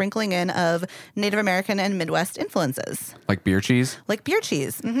little sprinkling in of Native American and Midwest influences? Like beer cheese? Like beer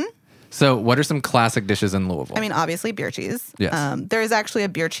cheese. Mm-hmm. So what are some classic dishes in Louisville? I mean, obviously beer cheese. Yes. There is actually a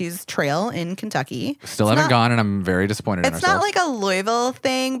beer cheese trail in Kentucky. Still haven't gone, and I'm very disappointed in It's ourselves. not like a Louisville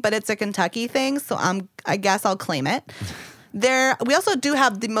thing, but it's a Kentucky thing, so I guess I'll claim it. We also do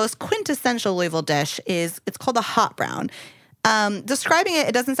have the most quintessential Louisville dish it's called the hot brown. Describing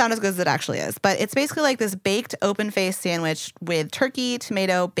it doesn't sound as good as it actually is, but it's basically like this baked open-faced sandwich with turkey,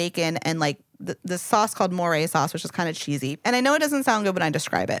 tomato, bacon, and like the sauce called Morey sauce, which is kind of cheesy. And I know it doesn't sound good when I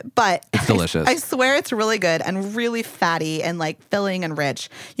describe it, but it's delicious. I swear it's really good and really fatty and like filling and rich.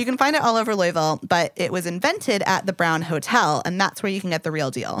 You can find it all over Louisville, but it was invented at the Brown Hotel, and that's where you can get the real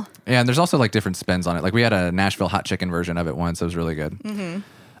deal. Yeah, and there's also like different spins on it. Like we had a Nashville hot chicken version of it once. It was really good.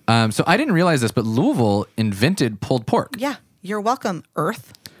 Mm-hmm. So I didn't realize this, but Louisville invented pulled pork. Yeah, you're welcome,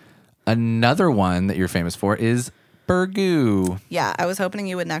 Earth. Another one that you're famous for is burgoo. Yeah, I was hoping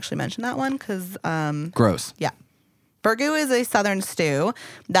you wouldn't actually mention that one because... Gross. Yeah. Burgoo is a southern stew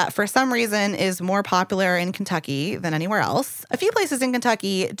that for some reason is more popular in Kentucky than anywhere else. A few places in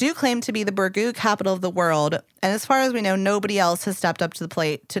Kentucky do claim to be the burgoo capital of the world, and as far as we know, nobody else has stepped up to the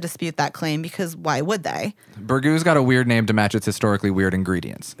plate to dispute that claim because why would they? Burgoo's got a weird name to match its historically weird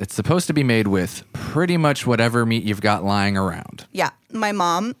ingredients. It's supposed to be made with pretty much whatever meat you've got lying around. Yeah. My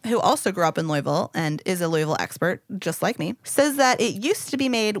mom, who also grew up in Louisville and is a Louisville expert, just like me, says that it used to be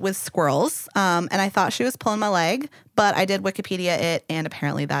made with squirrels, and I thought she was pulling my leg, but I did Wikipedia it, and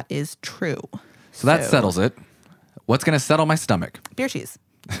apparently that is true. So that settles it. What's going to settle my stomach? Beer cheese.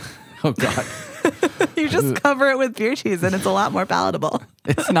 Oh, God. You just cover it with beer cheese, and it's a lot more palatable.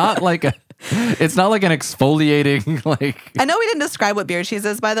 It's not like an exfoliating, like... I know we didn't describe what beer cheese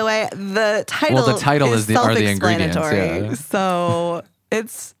is, by the way. The title is are the ingredients. Yeah. So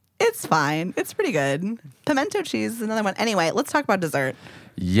it's fine. It's pretty good. Pimento cheese is another one. Anyway, let's talk about dessert.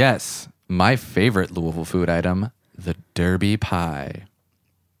 Yes. My favorite Louisville food item, the Derby pie.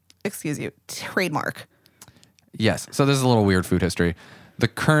 Excuse you. Trademark. Yes. So this is a little weird food history. The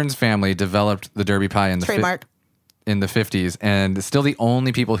Kearns family developed the Derby pie in the trademark. In the 50s, and still the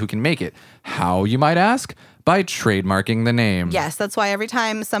only people who can make it. How, you might ask? By trademarking the name. Yes, that's why every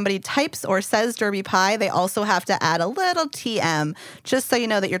time somebody types or says Derby pie, they also have to add a little TM, just so you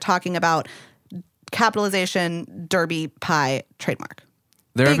know that you're talking about capitalization Derby pie trademark.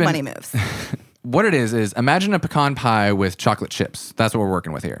 Big money moves. What it is imagine a pecan pie with chocolate chips. That's what we're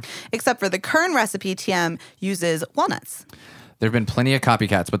working with here. Except for the Kern recipe, TM uses walnuts. There have been plenty of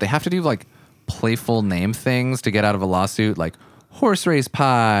copycats, but they have to do like playful name things to get out of a lawsuit, like horse race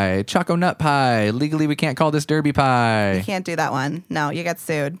pie, choco nut pie. Legally, we can't call this Derby pie. You can't do that one. No, you get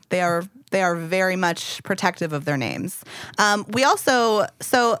sued. They are very much protective of their names.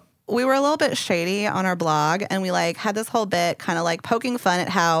 We were a little bit shady on our blog, and we had this whole bit kind of poking fun at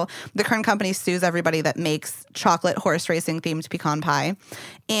how the Kern Company sues everybody that makes chocolate horse racing themed pecan pie.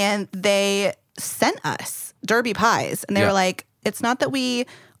 And they sent us Derby pies, and they were like, it's not that we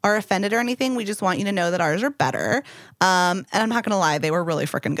are offended or anything. We just want you to know that ours are better. And I'm not going to lie, they were really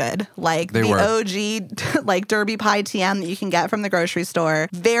freaking good. OG Derby pie TM that you can get from the grocery store.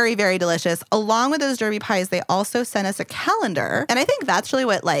 Very, very delicious. Along with those Derby pies, they also sent us a calendar. And I think that's really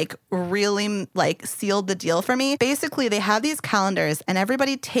what really sealed the deal for me. Basically, they have these calendars and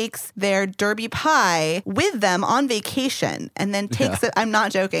everybody takes their Derby pie with them on vacation and then takes it. I'm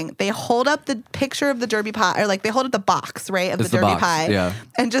not joking. They hold up the picture of the Derby pie, or they hold up the box, right, of the Derby pie. Yeah.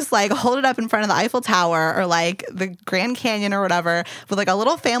 And just hold it up in front of the Eiffel Tower or the Grand Canyon or whatever with a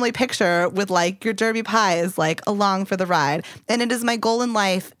little family picture with your Derby pies along for the ride. And it is my goal in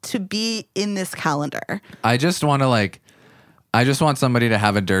life to be in this calendar. I just want somebody to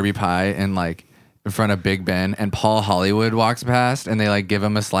have a Derby pie in front of Big Ben, and Paul Hollywood walks past and they give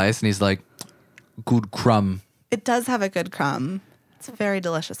him a slice and he's like, good crumb. It does have a good crumb. It's a very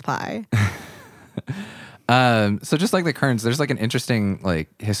delicious pie. So just like the Kearns, there's an interesting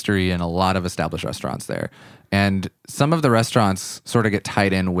history in a lot of established restaurants there. And some of the restaurants sort of get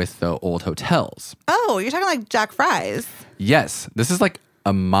tied in with the old hotels. Oh, you're talking Jack Fry's. Yes. This is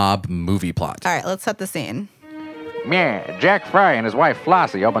a mob movie plot. All right, let's set the scene. Yeah, Jack Fry and his wife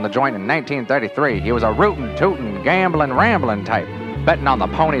Flossie opened the joint in 1933. He was a rootin', tootin', gambling, rambling type, betting on the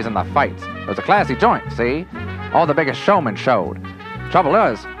ponies and the fights. It was a classy joint, see? All the biggest showmen showed. Trouble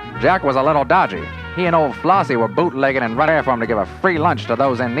is, Jack was a little dodgy. He and old Flossie were bootlegging and running there for him to give a free lunch to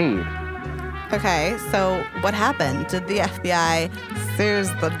those in need. Okay, so what happened? Did the FBI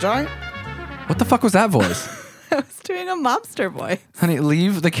seize the joint? What the fuck was that voice? I was doing a mobster voice. Honey,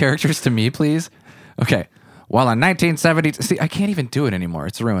 leave the characters to me, please. Okay. While in 1970, see, I can't even do it anymore.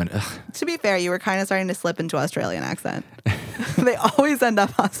 It's ruined. Ugh. To be fair, you were kind of starting to slip into Australian accent. They always end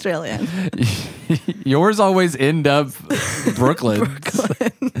up Australian. Yours always end up Brooklyn.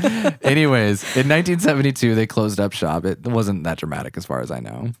 Anyways, in 1972, they closed up shop. It wasn't that dramatic as far as I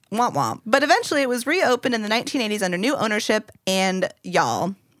know. Womp womp. But eventually it was reopened in the 1980s under new ownership, and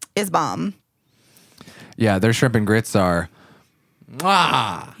y'all is bomb. Yeah, their shrimp and grits are...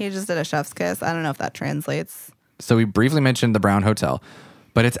 Mwah! He just did a chef's kiss. I don't know if that translates. So we briefly mentioned the Brown Hotel,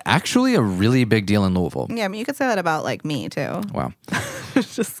 but it's actually a really big deal in Louisville. Yeah, I mean, you could say that about like me too. Wow.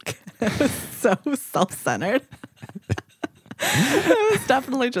 Just kidding. So self-centered. It was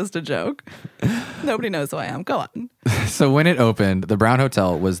definitely just a joke. Nobody knows who I am. Go on. So when it opened, the Brown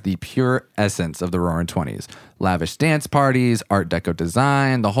Hotel was the pure essence of the Roaring '20s. Lavish dance parties, Art Deco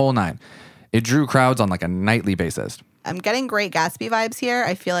design, the whole nine. It drew crowds on like a nightly basis. I'm getting Great Gatsby vibes here.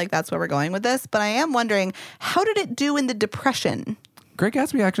 I feel like that's where we're going with this. But I am wondering, how did it do in the Depression? Great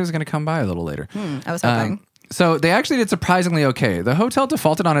Gatsby actually is going to come by a little later. I was hoping. So they actually did surprisingly okay. The hotel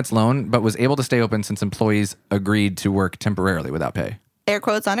defaulted on its loan, but was able to stay open since employees agreed to work temporarily without pay. Air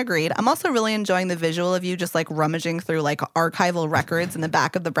quotes on agreed. I'm also really enjoying the visual of you just like rummaging through like archival records in the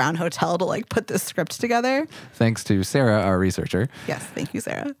back of the Brown Hotel to like put this script together. Thanks to Sarah, our researcher. Yes, thank you,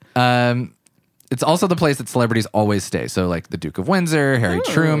 Sarah. It's also the place that celebrities always stay. So like the Duke of Windsor, Harry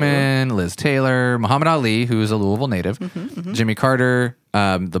Truman, Liz Taylor, Muhammad Ali, who's a Louisville native, Jimmy Carter,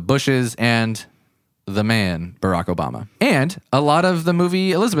 the Bushes, and the man, Barack Obama. And a lot of the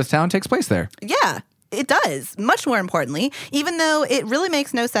movie Elizabethtown takes place there. Yeah. It does. Much more importantly, even though it really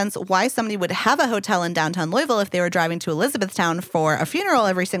makes no sense why somebody would have a hotel in downtown Louisville if they were driving to Elizabethtown for a funeral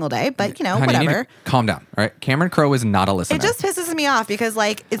every single day. But, you know, Honey, whatever. you need to calm down, all right? Cameron Crowe is not a listener. It just pisses me off because,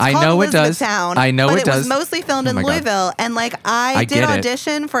 like, it's I called know it does. Elizabethtown. I know but it does. was mostly filmed Oh in my God. Louisville. And, like, I did get it.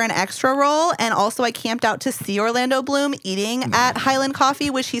 audition for an extra role. And also I camped out to see Orlando Bloom eating at Highland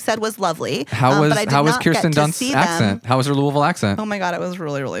Coffee, which he said was lovely. How was but I did how was not get Kirsten to Dunst's see them. accent? How was her Louisville accent? Oh my God, it was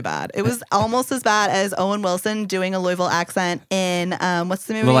really, really bad. It was almost as bad as Owen Wilson doing a Louisville accent in, what's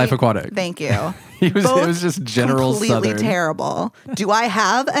the movie? The Life Aquatic. Thank you. It was Both just general completely Southern. terrible. Do I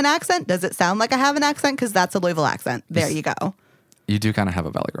have an accent? Does it sound like I have an accent? Because that's a Louisville accent. There you go. You do kind of have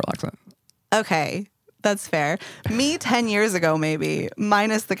a Valley Girl accent. Okay, that's fair. Me 10 years ago, maybe,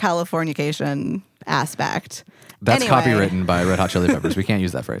 minus the Californication aspect. That's Anyway, copywritten by Red Hot Chili Peppers. We can't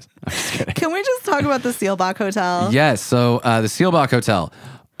use that phrase. I'm just kidding. Can we just talk about the Seelbach Hotel? Yes. So the Seelbach Hotel,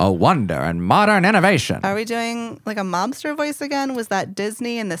 a wonder and modern innovation. Are we doing like a mobster voice again? Was that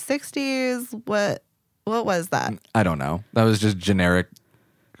Disney in the 60s? What was that? I don't know. That was just generic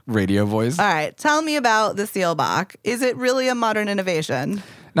radio voice. All right, tell me about the Seelbach. Is it really a modern innovation?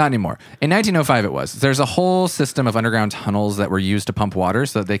 Not anymore. In 1905, it was. There's a whole system of underground tunnels that were used to pump water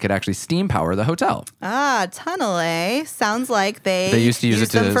so that they could actually steam power the hotel. Ah, tunnel, eh? Sounds like they used to use it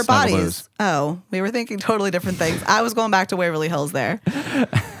to them for smuggle bodies. booze. Oh, we were thinking totally different things. I was going back to Waverly Hills there.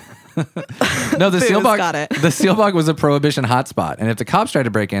 No, the Booze, Seelbach, got it. the Seelbach was a prohibition hotspot, and if the cops tried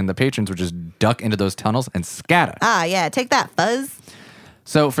to break in, the patrons would just duck into those tunnels and scatter. Ah, yeah, take that, Fuzz.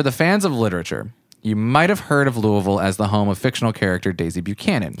 So, for the fans of literature, you might have heard of Louisville as the home of fictional character Daisy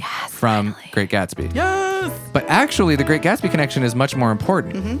Buchanan from Great Gatsby. Yes. But actually, the Great Gatsby connection is much more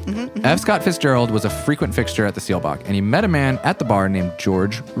important. F. Scott Fitzgerald was a frequent fixture at the Seelbach, and he met a man at the bar named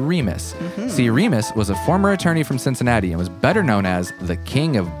George Remus. See, Remus was a former attorney from Cincinnati and was better known as the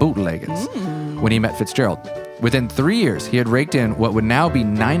King of Bootleggers when he met Fitzgerald. Within 3 years, he had raked in what would now be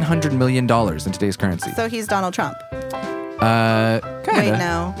 $900 million in today's currency. So he's Donald Trump. Kinda. Wait,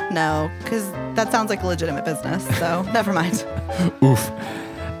 no, because that sounds like a legitimate business. So never mind. Oof.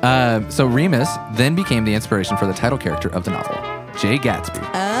 So Remus then became the inspiration for the title character of the novel, Jay Gatsby.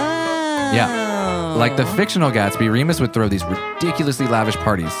 Oh. Yeah. Like the fictional Gatsby, Remus would throw these ridiculously lavish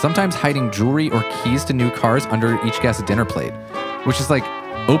parties, sometimes hiding jewelry or keys to new cars under each guest's dinner plate, which is like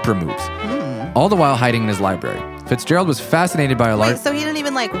Oprah moves. All the while hiding in his library. Fitzgerald was fascinated by a large... Wait, so he didn't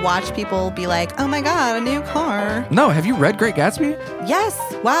even like watch people be like, oh my God, a new car. No, have you read Great Gatsby? Yes.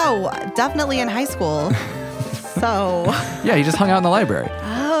 Wow. Definitely in high school. So. Yeah, he just hung out in the library.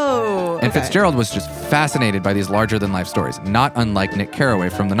 Oh. And okay. Fitzgerald was just fascinated by these larger-than-life stories, not unlike Nick Carraway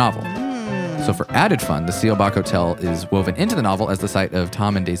from the novel. So for added fun, the Seelbach Hotel is woven into the novel as the site of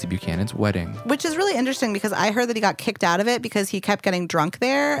Tom and Daisy Buchanan's wedding. Which is really interesting because I heard that he got kicked out of it because he kept getting drunk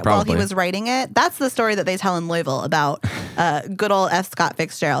there while Probably. he was writing it. That's the story that they tell in Louisville about good old F. Scott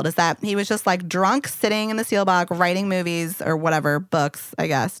Fitzgerald, is that he was just like drunk sitting in the Seelbach writing movies or whatever, books, I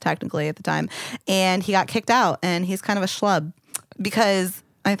guess, technically at the time. And he got kicked out and he's kind of a schlub because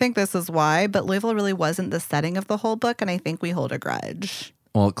I think this is why, but Louisville really wasn't the setting of the whole book and I think we hold a grudge.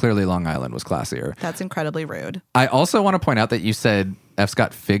 Well, clearly Long Island was classier. That's incredibly rude. I also want to point out that you said F.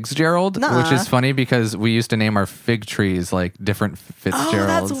 Scott Fitzgerald, which is funny because we used to name our fig trees like different Fitzgeralds.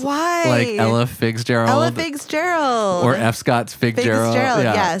 Oh, that's why. Like Ella Fitzgerald. Ella Fitzgerald. Or F. Scott's Fitzgerald.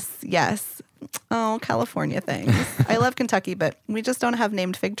 Yeah. Yes. Oh, California things. I love Kentucky, but we just don't have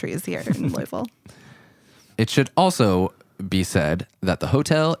named fig trees here in Louisville. It should also be said that the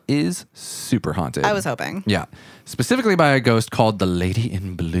hotel is super haunted. I was hoping. Yeah. Specifically by a ghost called the Lady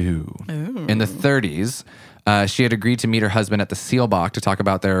in Blue. Ooh. In the 30s, she had agreed to meet her husband at the Seelbach to talk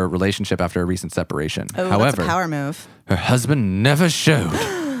about their relationship after a recent separation. Oh, However, that's a power move. her husband never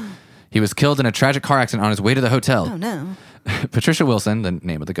showed. He was killed in a tragic car accident on his way to the hotel. Oh, no. Patricia Wilson, the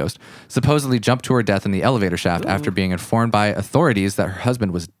name of the ghost, supposedly jumped to her death in the elevator shaft after being informed by authorities that her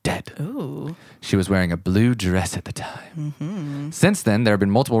husband was dead. Ooh. She was wearing a blue dress at the time. Mm-hmm. Since then, there have been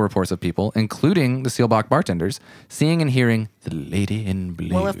multiple reports of people, including the Seelbach bartenders, seeing and hearing the Lady in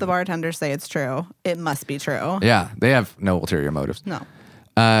Blue. Well, if the bartenders say it's true, it must be true. Yeah, they have no ulterior motives. No.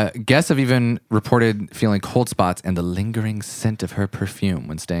 Guests have even reported feeling cold spots and the lingering scent of her perfume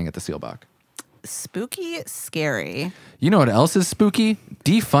when staying at the Seelbach. Spooky, scary. You know what else is spooky?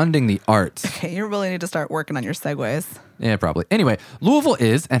 Defunding the arts. Okay, you really need to start working on your segues. Yeah, probably. Anyway, Louisville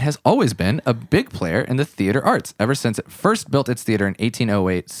is and has always been a big player in the theater arts ever since it first built its theater in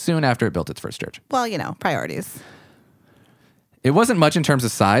 1808, soon after it built its first church. Well, priorities. It wasn't much in terms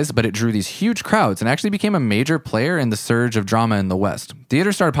of size, but it drew these huge crowds and actually became a major player in the surge of drama in the West.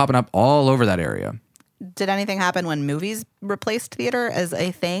 Theaters started popping up all over that area. Did anything happen when movies replaced theater as a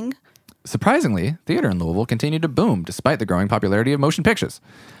thing? Surprisingly, theater in Louisville continued to boom despite the growing popularity of motion pictures.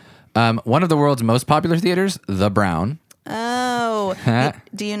 One of the world's most popular theaters, The Brown. Oh.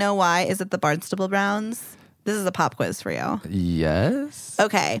 Do you know why? Is it the Barnstable Browns? This is a pop quiz for you. Yes.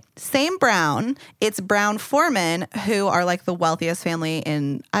 Okay. Same Brown. It's Brown Foreman, who are like the wealthiest family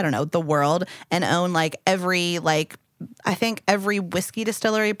in, I don't know, the world, and own every whiskey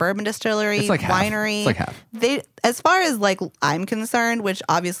distillery, bourbon distillery, It's like half. winery. It's like half. They, as far as I'm concerned, which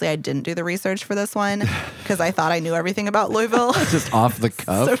obviously I didn't do the research for this one because I thought I knew everything about Louisville. Just off the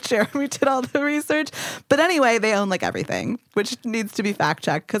cuff. So Jeremy did all the research. But anyway, they own everything, which needs to be fact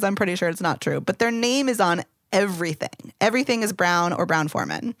checked because I'm pretty sure it's not true. But their name is on everything. Everything is Brown or Brown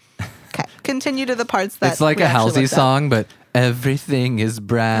Foreman. Okay. Continue to the parts that It's like we a actually Halsey looked at. song, but everything is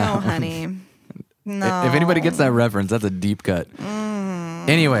brown. Oh, honey. No. If anybody gets that reference, that's a deep cut.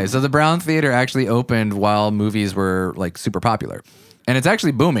 Anyway, so the Brown Theater actually opened while movies were super popular. And it's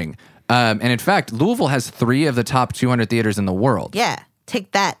actually booming. And in fact, Louisville has 3 of the top 200 theaters in the world. Yeah.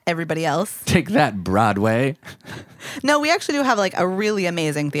 Take that, everybody else. Take that, Broadway. No, we actually do have a really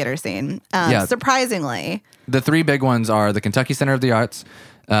amazing theater scene. Yeah. Surprisingly. The 3 big ones are the Kentucky Center of the Arts,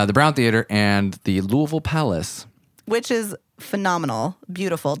 the Brown Theater, and the Louisville Palace. Which is phenomenal.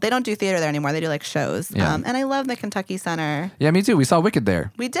 Beautiful. They don't do theater there anymore. They do shows. Yeah. And I love the Kentucky Center. Yeah, me too. We saw Wicked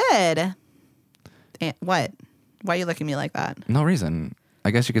there. We did. And what? Why are you looking at me like that? No reason.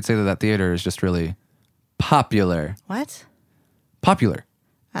 I guess you could say that theater is just really popular. What? Popular.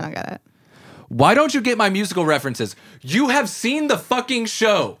 I don't get it. Why don't you get my musical references? You have seen the fucking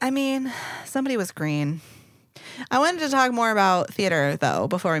show. I mean, somebody was green. I wanted to talk more about theater, though,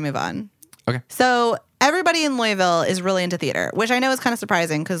 before we move on. Okay. So everybody in Louisville is really into theater, which I know is kind of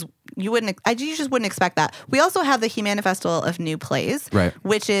surprising because you just wouldn't expect that. We also have the Humana Festival of New Plays, Right.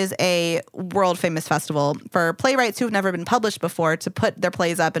 which is a world famous festival for playwrights who've never been published before to put their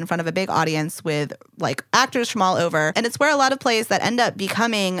plays up in front of a big audience with actors from all over. And it's where a lot of plays that end up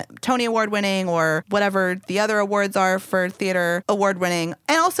becoming Tony Award winning or whatever the other awards are for theater award winning.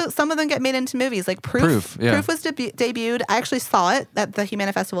 And also some of them get made into movies like Proof. Yeah. Proof was debuted. I actually saw it at the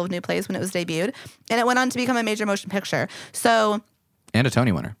Humana Festival of New Plays when it was debuted. And it went on to become a major motion picture. So And a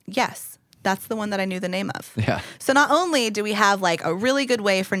Tony winner. yes, that's the one that I knew the name of. Yeah. So not only do we have a really good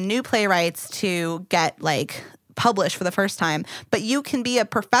way for new playwrights to get published for the first time, but you can be a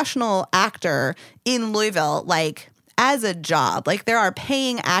professional actor in Louisville as a job. There are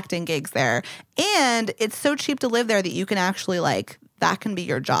paying acting gigs there. And it's so cheap to live there that you can actually that can be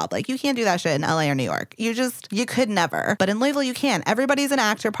your job. You can't do that shit in LA or New York. You could never. But in Louisville, you can. Everybody's an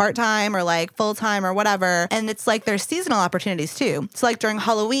actor part-time or full-time or whatever. And it's there's seasonal opportunities too. So during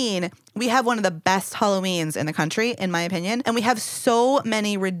Halloween, we have one of the best Halloweens in the country, in my opinion. And we have so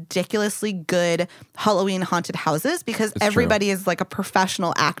many ridiculously good Halloween haunted houses because everybody is a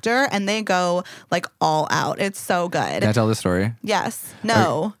professional actor and they go all out. It's so good. Can I tell this story? Yes.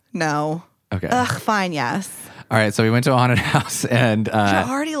 No. No. Okay. Ugh, fine, yes. All right, so we went to a haunted house and You're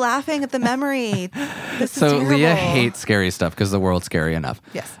already laughing at the memory. This is so terrible. Leah hates scary stuff because the world's scary enough.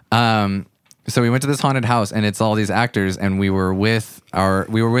 Yes. So we went to this haunted house, and it's all these actors, and we were with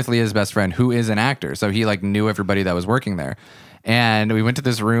Leah's best friend, who is an actor. So he like knew everybody that was working there. And we went to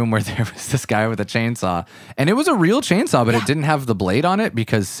this room where there was this guy with a chainsaw, and it was a real chainsaw, but it didn't have the blade on it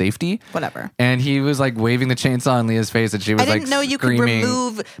because safety. Whatever. And he was like waving the chainsaw in Leah's face, and she was I didn't like know you could screaming.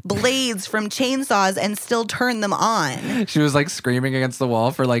 remove blades from chainsaws and still turn them on. She was like screaming against the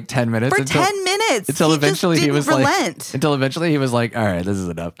wall for like 10 minutes. For 10 minutes. Until eventually he was relent. like, until eventually he was like, all right, this is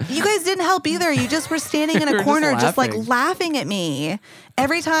enough. You guys didn't help either. You just were standing in We were a just corner, just like laughing. laughing at me.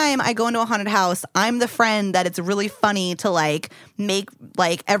 Every time I go into a haunted house, I'm the friend that it's really funny to like make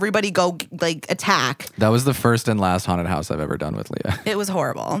like everybody go like attack. That was the first and last haunted house I've ever done with Leah. It was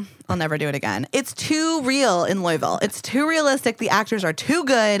horrible. I'll never do it again. It's too real in Louisville. It's too realistic. The actors are too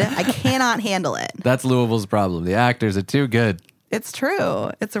good. I cannot handle it. That's Louisville's problem. The actors are too good. It's true.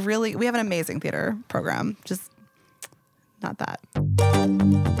 We have an amazing theater program. Just not that.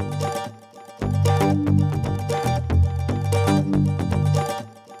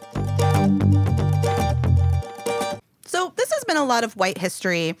 So this has been a lot of white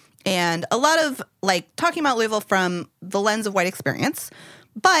history and a lot of like talking about Louisville from the lens of white experience.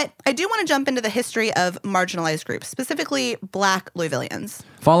 But I do want to jump into the history of marginalized groups, specifically Black Louisvillians.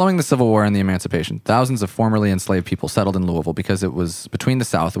 Following the Civil War and the Emancipation, thousands of formerly enslaved people settled in Louisville because it was between the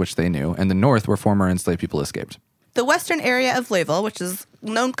South, which they knew, and the North, where former enslaved people escaped. The western area of Louisville, which is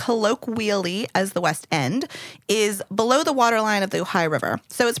known colloquially as the West End, is below the waterline of the Ohio River.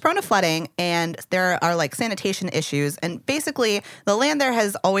 So it's prone to flooding, and there are like sanitation issues. And basically, the land there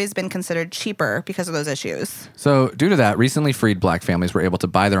has always been considered cheaper because of those issues. So, due to that, recently freed Black families were able to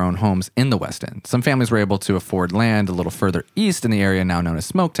buy their own homes in the West End. Some families were able to afford land a little further east in the area now known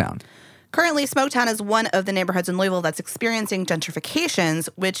as Smoketown. Currently, Smoketown is one of the neighborhoods in Louisville that's experiencing gentrifications,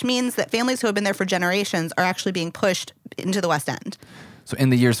 which means that families who have been there for generations are actually being pushed into the West End. So, in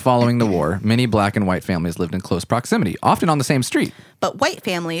the years following the war, many Black and white families lived in close proximity, often on the same street. But white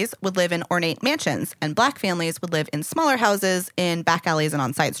families would live in ornate mansions, and Black families would live in smaller houses in back alleys and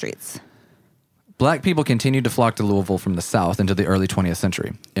on side streets. Black people continued to flock to Louisville from the South into the early 20th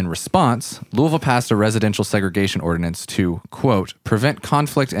century. In response, Louisville passed a residential segregation ordinance to, quote, prevent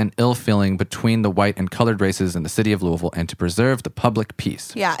conflict and ill feeling between the white and colored races in the city of Louisville and to preserve the public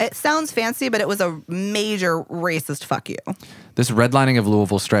peace. Yeah, it sounds fancy, but it was a major racist fuck you. This redlining of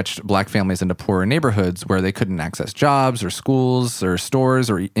Louisville stretched Black families into poorer neighborhoods where they couldn't access jobs or schools or stores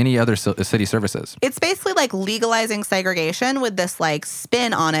or any other city services. It's basically like legalizing segregation with this like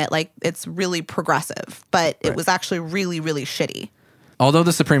spin on it, like it's really progressive, but it was actually really, really shitty. Although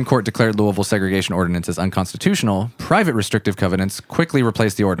the Supreme Court declared Louisville segregation ordinances unconstitutional, private restrictive covenants quickly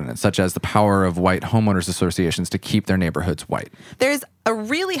replaced the ordinance, such as the power of white homeowners associations to keep their neighborhoods white. There's a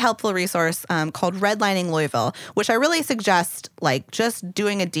really helpful resource called Redlining Louisville, which I really suggest like just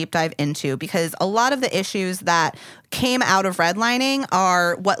doing a deep dive into because a lot of the issues that came out of redlining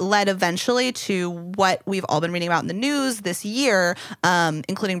are what led eventually to what we've all been reading about in the news this year,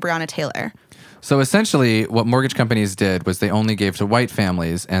 including Breonna Taylor. So essentially, what mortgage companies did was they only gave to white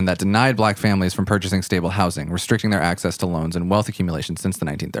families, and that denied Black families from purchasing stable housing, restricting their access to loans and wealth accumulation since the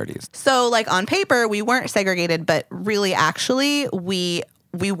 1930s. So, like on paper, we weren't segregated, but really, actually, we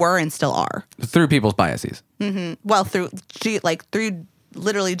were and still are. Through people's biases. Well, through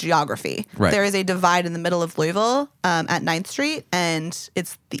literally geography. Right. There is a divide in the middle of Louisville at 9th Street, and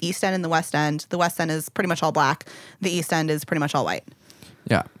it's the East End and the West End. The West End is pretty much all Black. The East End is pretty much all white.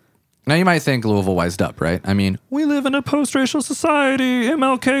 Yeah. Now, you might think Louisville wised up, right? I mean, we live in a post-racial society.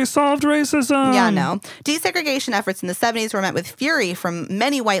 MLK solved racism. Yeah, no. Desegregation efforts in the 70s were met with fury from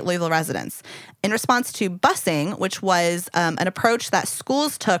many white Louisville residents. In response to busing, which was an approach that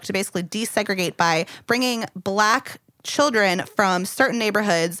schools took to basically desegregate by bringing Black children from certain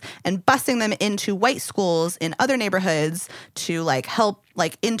neighborhoods and busing them into white schools in other neighborhoods to like help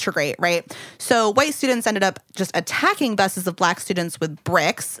like integrate, right? So white students ended up just attacking buses of Black students with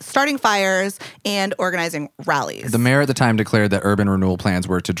bricks, starting fires, and organizing rallies. The mayor at the time declared that urban renewal plans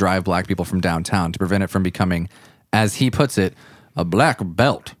were to drive Black people from downtown to prevent it from becoming, as he puts it, a black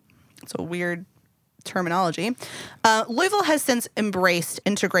belt. It's a weird terminology. Louisville has since embraced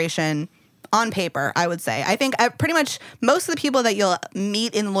integration on paper, I would say. I think pretty much most of the people that you'll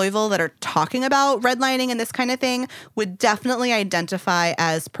meet in Louisville that are talking about redlining and this kind of thing would definitely identify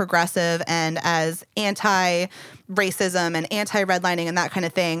as progressive and as anti-racism and anti-redlining and that kind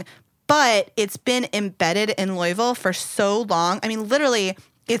of thing. But it's been embedded in Louisville for so long. I mean, literally,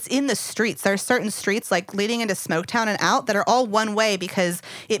 It's in the streets. There are certain streets like leading into Smoketown and out that are all one way because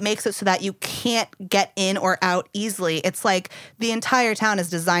it makes it so that you can't get in or out easily. It's like the entire town is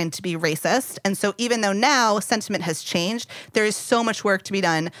designed to be racist. And so even though now sentiment has changed, there is so much work to be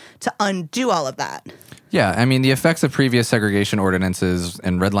done to undo all of that. Yeah, I mean, the effects of previous segregation ordinances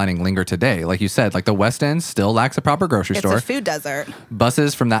and redlining linger today. Like you said, like the West End still lacks a proper grocery store. It's a food desert.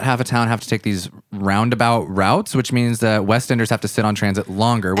 Buses from that half of town have to take these roundabout routes, which means that West Enders have to sit on transit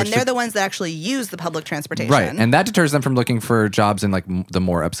longer. And they're the ones that actually use the public transportation. Right, and that deters them from looking for jobs in like the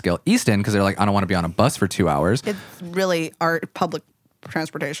more upscale East End because they're like, I don't want to be on a bus for 2 hours. It's really our public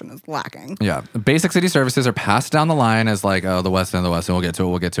transportation is lacking. Yeah. Basic city services are passed down the line as like, oh, the West End, we'll get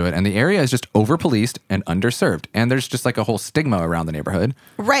to it. And the area is just over-policed and underserved. And there's just like a whole stigma around the neighborhood.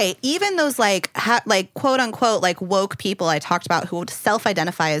 Right. Even those like quote unquote like woke people I talked about who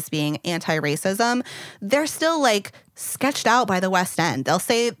self-identify as being anti-racism, they're still like sketched out by the West End. They'll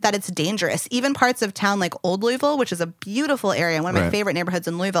say that it's dangerous. Even parts of town like Old Louisville, which is a beautiful area, one of my favorite neighborhoods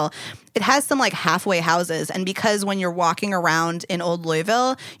in Louisville, it has some like halfway houses. And because when you're walking around in Old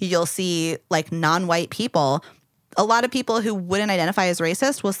Louisville, you'll see like non-white people. A lot of people who wouldn't identify as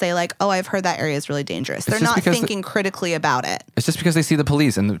racist will say like, oh, I've heard that area is really dangerous. They're not thinking critically about it. It's just because they see the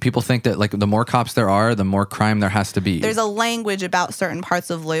police and people think that like the more cops there are, the more crime there has to be. There's a language about certain parts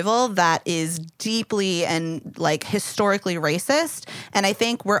of Louisville that is deeply and like historically racist. And I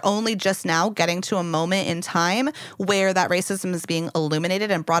think we're only just now getting to a moment in time where that racism is being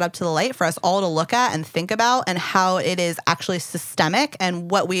illuminated and brought up to the light for us all to look at and think about and how it is actually systemic and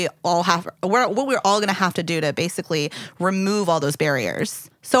what we're all going to have to do to basically remove all those barriers.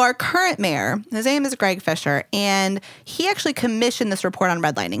 So our current mayor, his name is Greg Fisher, and he actually commissioned this report on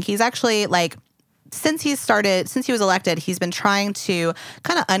redlining. He's actually like, since he was elected, he's been trying to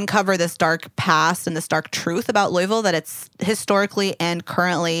kind of uncover this dark past and this dark truth about Louisville, that it's historically and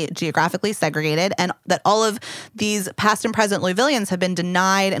currently geographically segregated, and that all of these past and present Louisvillians have been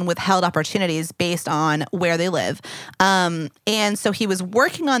denied and withheld opportunities based on where they live. And so he was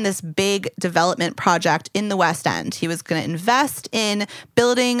working on this big development project in the West End. He was going to invest in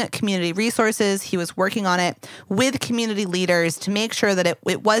building community resources. He was working on it with community leaders to make sure that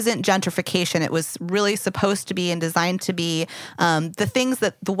it wasn't gentrification. It was really supposed to be and designed to be the things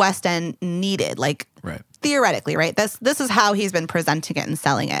that the West End needed, like theoretically, right? This is how he's been presenting it and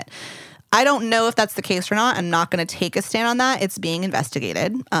selling it. I don't know if that's the case or not. I'm not going to take a stand on that. It's being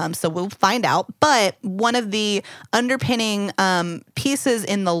investigated, so we'll find out. But one of the underpinning pieces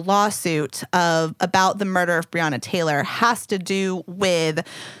in the lawsuit about the murder of Breonna Taylor has to do with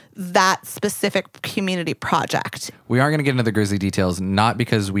that specific community project. We aren't going to get into the grisly details, not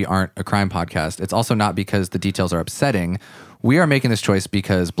because we aren't a crime podcast. It's also not because the details are upsetting. We are making this choice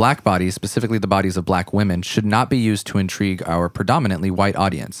because Black bodies, specifically the bodies of Black women, should not be used to intrigue our predominantly white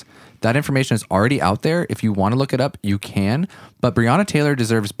audience. That information is already out there. If you want to look it up, you can. But Breonna Taylor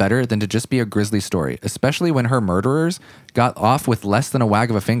deserves better than to just be a grisly story, especially when her murderers got off with less than a wag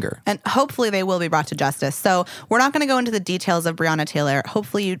of a finger. And hopefully they will be brought to justice. So we're not going to go into the details of Breonna Taylor.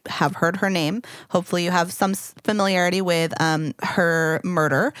 Hopefully you have heard her name. Hopefully you have some familiarity with her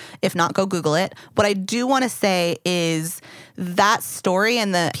murder. If not, go Google it. What I do want to say is that story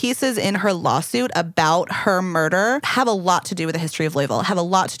and the pieces in her lawsuit about her murder have a lot to do with the history of Louisville, have a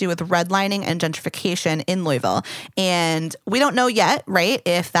lot to do with redlining and gentrification in Louisville. And we don't know yet, right,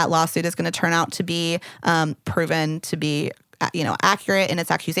 if that lawsuit is going to turn out to be proven to be accurate in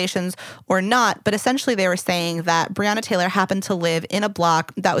its accusations or not. But essentially they were saying that Breonna Taylor happened to live in a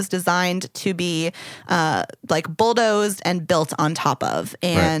block that was designed to be like bulldozed and built on top of.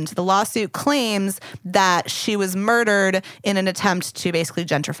 And the lawsuit claims that she was murdered in an attempt to basically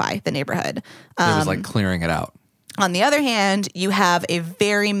gentrify the neighborhood. It was like clearing it out. On the other hand, you have a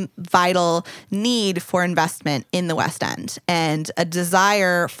very vital need for investment in the West End and a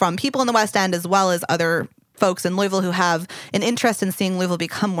desire from people in the West End as well as other folks in Louisville who have an interest in seeing Louisville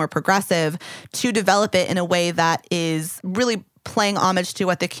become more progressive to develop it in a way that is really playing homage to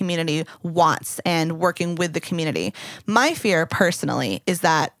what the community wants and working with the community. My fear personally is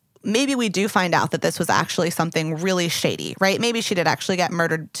that maybe we do find out that this was actually something really shady, right? Maybe she did actually get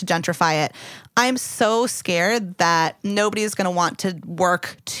murdered to gentrify it. I'm so scared that nobody's going to want to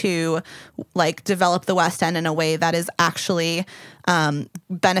work to like develop the West End in a way that is actually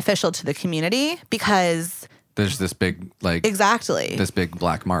beneficial to the community because there's this big this big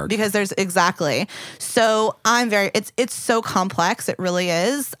black mark. Because there's So it's so complex. It really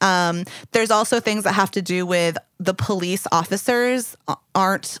is. There's also things that have to do with the police officers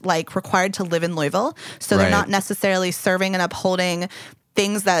aren't like required to live in Louisville. So they're not necessarily serving and upholding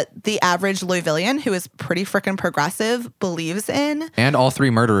things that the average Louisvillian, who is pretty freaking progressive, believes in. And all 3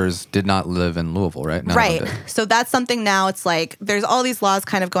 murderers did not live in Louisville, right? None of them did. So that's something now. It's like there's all these laws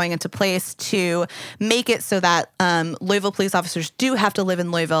kind of going into place to make it so that Louisville police officers do have to live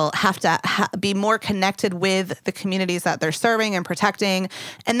in Louisville, have to be more connected with the communities that they're serving and protecting.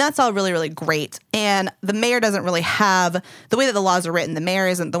 And that's all really, really great. And the mayor doesn't really have, the way that the laws are written, the mayor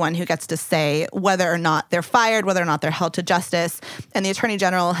isn't the one who gets to say whether or not they're fired, whether or not they're held to justice. And the Attorney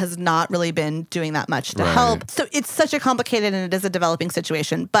General has not really been doing that much to help. So it's such a complicated and it is a developing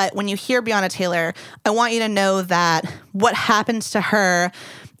situation. But when you hear Breonna Taylor, I want you to know that what happened to her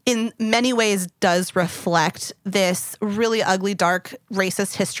in many ways does reflect this really ugly, dark,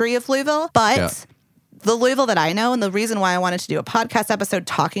 racist history of Louisville. But the Louisville that I know, and the reason why I wanted to do a podcast episode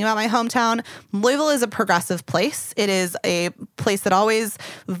talking about my hometown, Louisville is a progressive place. It is a place that always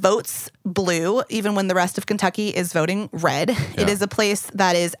votes blue, even when the rest of Kentucky is voting red. It is a place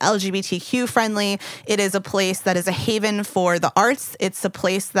that is LGBTQ friendly. It is a place that is a haven for the arts. It's a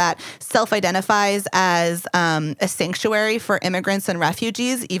place that self-identifies as a sanctuary for immigrants and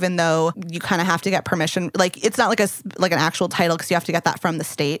refugees, even though you kind of have to get permission. Like, it's not like an actual title because you have to get that from the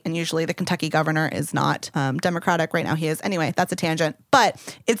state. And usually the Kentucky governor is not Democratic. Right now he is. Anyway, that's a tangent. But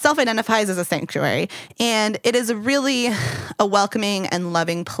it self-identifies as a sanctuary. And it is really a welcoming and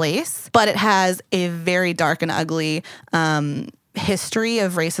loving place. But it has a very dark and ugly history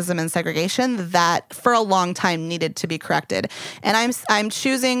of racism and segregation that for a long time needed to be corrected. And I'm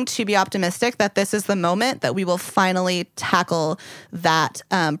choosing to be optimistic that this is the moment that we will finally tackle that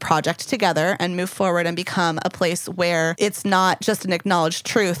project together and move forward and become a place where it's not just an acknowledged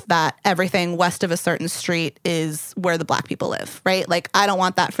truth that everything west of a certain street is where the Black people live, right? Like, I don't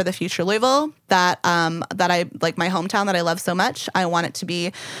want that for the future Louisville, that I like my hometown that I love so much. I want it to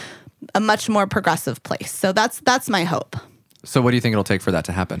be a much more progressive place. So that's my hope. So what do you think it'll take for that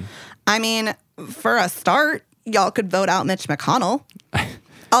to happen? I mean, for a start, y'all could vote out Mitch McConnell.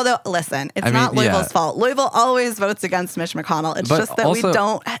 Although, listen, it's not Louisville's fault. Louisville always votes against Mitch McConnell. It's just that we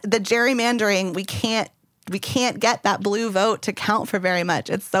don't, the gerrymandering, we can't get that blue vote to count for very much.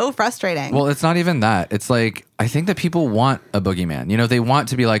 It's so frustrating. Well, it's not even that. It's like, I think that people want a boogeyman. You know, they want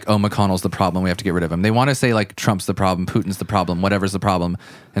to be like, oh, McConnell's the problem, we have to get rid of him. They want to say like Trump's the problem, Putin's the problem, whatever's the problem,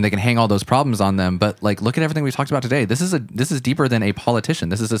 and they can hang all those problems on them. But like, look at everything we talked about today. This is deeper than a politician.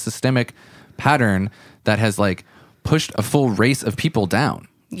 This is a systemic pattern that has like pushed a full race of people down.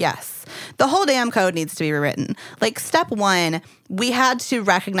 Yes. The whole damn code needs to be rewritten. Like, step one, we had to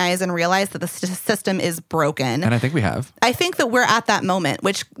recognize and realize that the system is broken. And I think we have. I think that we're at that moment,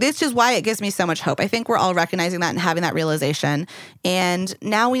 which this is why it gives me so much hope. I think we're all recognizing that and having that realization. And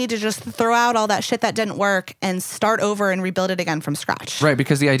now we need to just throw out all that shit that didn't work and start over and rebuild it again from scratch. Right,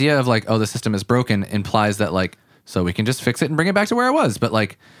 because the idea of like, oh, the system is broken implies that like, so we can just fix it and bring it back to where it was. But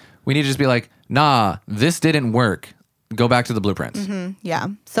like, we need to just be like, nah, this didn't work. Go back to the blueprints. Mm-hmm. Yeah.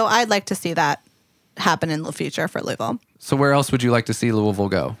 So I'd like to see that happen in the future for Louisville. So where else would you like to see Louisville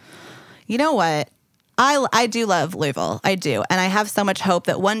go? You know what? I do love Louisville. I do. And I have so much hope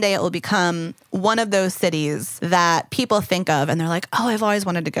that one day it will become one of those cities that people think of and they're like, oh, I've always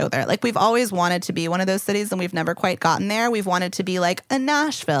wanted to go there. Like, we've always wanted to be one of those cities and we've never quite gotten there. We've wanted to be like a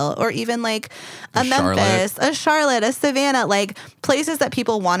Nashville or even like a Memphis, a Charlotte, a Savannah, like places that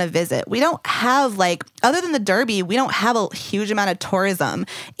people want to visit. We don't have like, other than the Derby, we don't have a huge amount of tourism.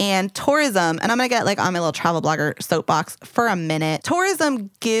 And tourism, and I'm going to get like on my little travel blogger soapbox for a minute.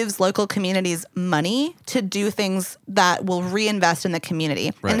 Tourism gives local communities money to do things that will reinvest in the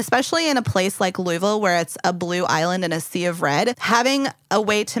community. Right. And especially in a place like Louisville, where it's a blue island and a sea of red, having a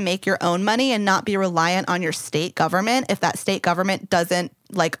way to make your own money and not be reliant on your state government, if that state government doesn't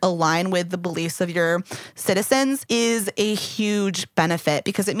like align with the beliefs of your citizens, is a huge benefit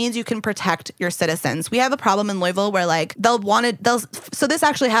because it means you can protect your citizens. We have a problem in Louisville where like so this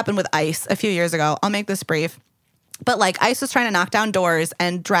actually happened with ICE a few years ago. I'll make this brief. But like ICE was trying to knock down doors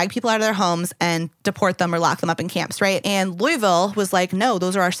and drag people out of their homes and deport them or lock them up in camps, right? And Louisville was like, no,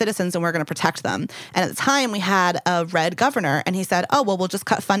 those are our citizens and we're going to protect them. And at the time we had a red governor and he said, oh, well, we'll just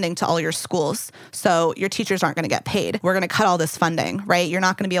cut funding to all your schools. So your teachers aren't going to get paid. We're going to cut all this funding, right? You're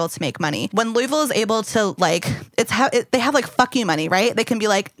not going to be able to make money. When Louisville is able to like, they have like fuck you money, right? They can be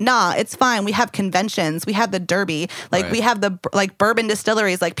like, nah, it's fine. We have conventions. We have the Derby. Like we have the like bourbon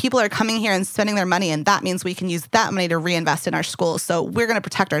distilleries. Like people are coming here and spending their money and that means we can use that money to reinvest in our schools. So we're going to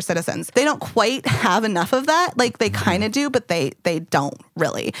protect our citizens. They don't quite have enough of that. Like they kind of do, but they don't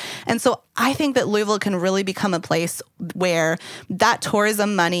really. And so I think that Louisville can really become a place where that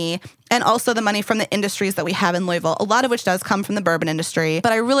tourism money and also the money from the industries that we have in Louisville, a lot of which does come from the bourbon industry.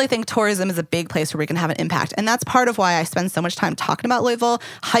 But I really think tourism is a big place where we can have an impact. And that's part of why I spend so much time talking about Louisville,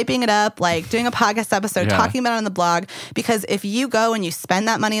 hyping it up, like doing a podcast episode, talking about it on the blog. Because if you go and you spend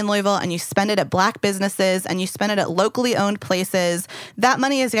that money in Louisville and you spend it at Black businesses and you spend it at locally owned places, that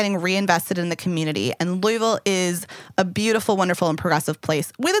money is getting reinvested in the community. And Louisville is a beautiful, wonderful, and progressive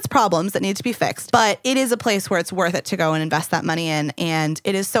place with its problems that need to be fixed. But it is a place where it's worth it to go and invest that money in. And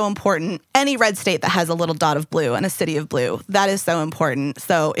it is so important. Any red state that has a little dot of blue and a city of blue, that is so important.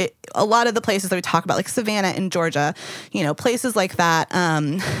 So a lot of the places that we talk about, like Savannah in Georgia, places like that,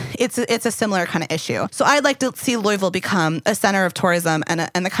 it's a similar kind of issue. So I'd like to see Louisville become a center of tourism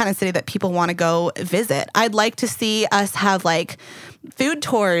and the kind of city that people want to go visit. I'd like to see us have like food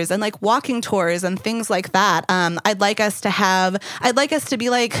tours and like walking tours and things like that. I'd like us to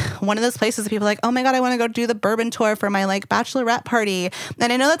be like one of those places that people are like, oh my God, I want to go do the bourbon tour for my like bachelorette party.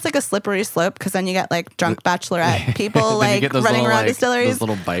 And I know that's like a slippery slope because then you get like drunk bachelorette people like running around distilleries.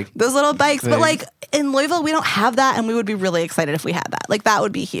 Those little bikes. But like in Louisville, we don't have that. And we would be really excited if we had that. Like that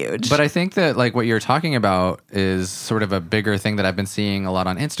would be huge. But I think that like what you're talking about is sort of a bigger thing that I've been seeing a lot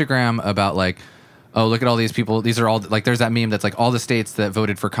on Instagram about like, oh, look at all these people. These are all like, there's that meme that's like all the states that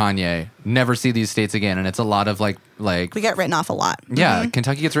voted for Kanye never see these states again. And it's a lot of like we get written off a lot. Yeah.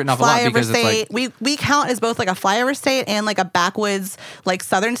 Kentucky gets written off a lot because state, it's like we count as both like a flyover state and like a backwoods, like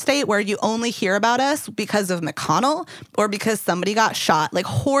southern state where you only hear about us because of McConnell or because somebody got shot, like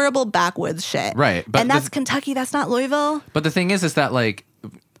horrible backwoods shit. Right. But that's Kentucky. That's not Louisville. But the thing is that like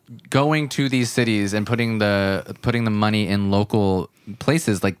going to these cities and putting the money in local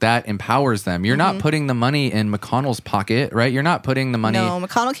places like that empowers them. You're not putting the money in McConnell's pocket, right? You're not putting the money. No,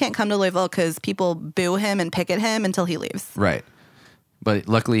 McConnell can't come to Louisville because people boo him and picket him until he leaves. Right. But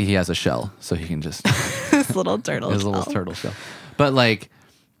luckily he has a shell, so he can just his little turtle shell. But like,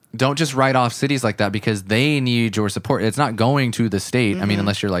 don't just write off cities like that because they need your support. It's not going to the state. I mean,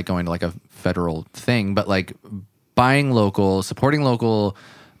 unless you're like going to like a federal thing, but like buying local, supporting local,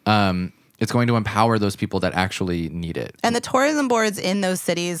 it's going to empower those people that actually need it. And the tourism boards in those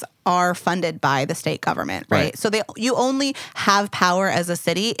cities are funded by the state government, right? So you only have power as a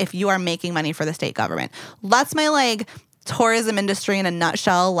city if you are making money for the state government. That's my like tourism industry in a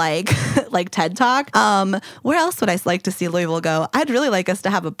nutshell, like TED Talk. Where else would I like to see Louisville go? I'd really like us to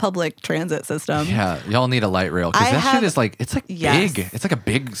have a public transit system. Yeah, y'all need a light rail because that shit is like it's like big. It's like a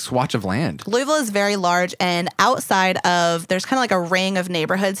big swatch of land. Louisville is very large, and outside of there's kind of like a ring of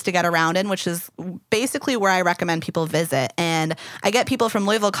neighborhoods to get around in, which is basically where I recommend people visit. And I get people from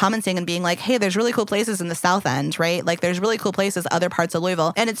Louisville commenting and being like, "Hey, there's really cool places in the South End, right? Like there's really cool places other parts of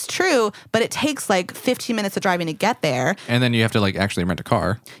Louisville." And it's true, but it takes like 15 minutes of driving to get there. And then you have to like actually rent a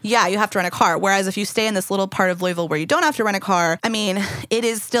car. Yeah, you have to rent a car. Whereas if you stay in this little part of Louisville where you don't have to rent a car, I mean, it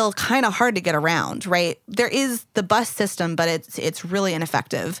is still kind of hard to get around, right? There is the bus system, but it's really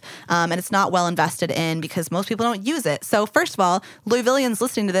ineffective. And it's not well invested in because most people don't use it. So first of all, Louisvillians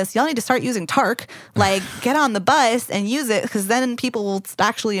listening to this, y'all need to start using TARC. Like get on the bus and use it because then people will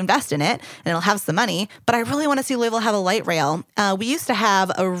actually invest in it and it'll have some money. But I really want to see Louisville have a light rail. We used to have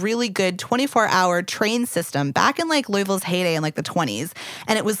a really good 24-hour train system back in like Louisville's heyday in like the 20s.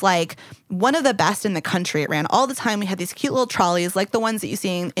 And it was like one of the best in the country. It ran all the time. We had these cute little trolleys like the ones that you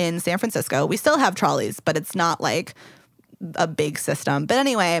see in San Francisco. We still have trolleys, but it's not like a big system. But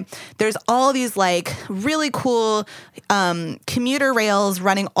anyway, there's all these like really cool commuter rails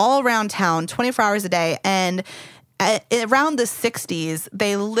running all around town 24 hours a day. And around the 60s,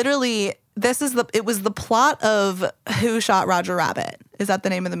 they literally, it was the plot of Who Shot Roger Rabbit. Is that the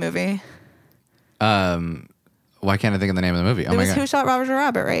name of the movie? Why can't I think of the name of the movie? Oh my God. Who Shot Roger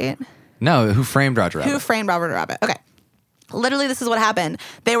Rabbit, right? No, Who Framed Roger Rabbit? Who Framed Roger Rabbit. Okay. Literally, this is what happened.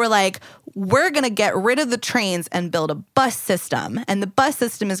 They were like, we're going to get rid of the trains and build a bus system. And the bus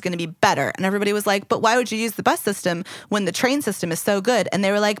system is going to be better. And everybody was like, but why would you use the bus system when the train system is so good? And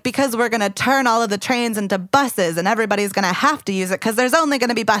they were like, because we're going to turn all of the trains into buses and everybody's going to have to use it because there's only going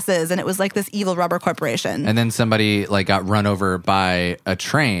to be buses. And it was like this evil rubber corporation. And then somebody like got run over by a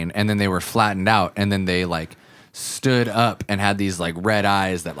train and then they were flattened out and then they like stood up and had these like red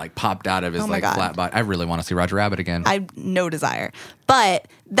eyes that like popped out of his flat body. I really want to see Roger Rabbit again. I have no desire. But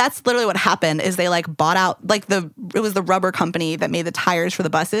that's literally what happened is they like bought out like it was the rubber company that made the tires for the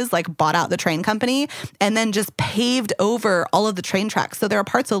buses, like bought out the train company and then just paved over all of the train tracks. So there are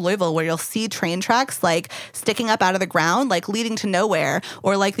parts of Louisville where you'll see train tracks like sticking up out of the ground, like leading to nowhere,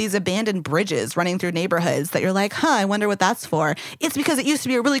 or like these abandoned bridges running through neighborhoods that you're like, I wonder what that's for. It's because it used to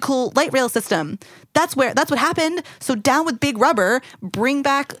be a really cool light rail system. That's what happened. happened. So down with big rubber, bring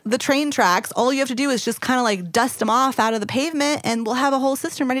back the train tracks. All you have to do is just kind of like dust them off out of the pavement and we'll have a whole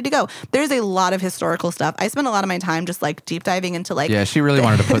system ready to go. There's a lot of historical stuff. I spend a lot of my time just like deep diving into like Yeah, she really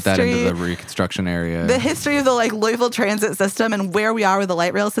wanted to put that into history- the reconstruction area. the history of the like Louisville transit system and where we are with the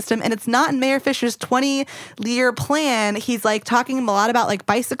light rail system. And it's not in Mayor Fisher's 20-year plan. He's like talking a lot about like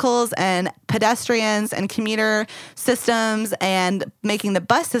bicycles and pedestrians and commuter systems and making the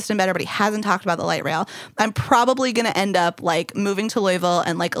bus system better, but he hasn't talked about the light rail. I'm probably going to end up like moving to Louisville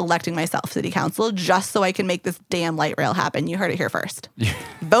and like electing myself city council just so I can make this damn light rail happen. You heard it here first.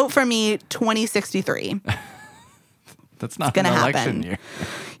 Vote for me 2063. That's not an gonna election happen. year.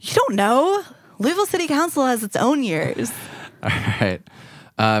 You don't know. Louisville City Council has its own years. All right.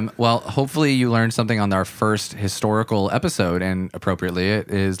 Well, hopefully you learned something on our first historical episode, and appropriately, it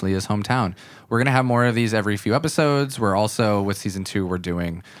is Leah's hometown. We're going to have more of these every few episodes. We're also, with season 2, we're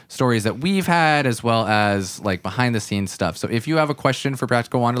doing stories that we've had as well as like behind the scenes stuff. So if you have a question for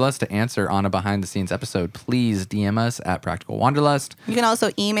Practical Wanderlust to answer on a behind the scenes episode, please DM us at Practical Wanderlust. You can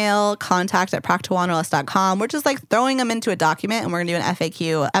also email contact@practicalwanderlust.com. We're just like throwing them into a document and we're going to do an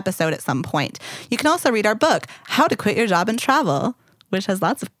FAQ episode at some point. You can also read our book, How to Quit Your Job and Travel, which has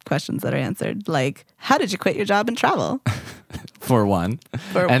lots of questions that are answered. Like, how did you quit your job and travel? For one.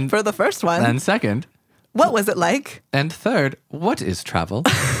 For the first one. And second. What was it like? And third, what is travel?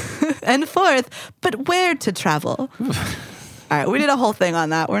 And fourth, but where to travel? All right, we did a whole thing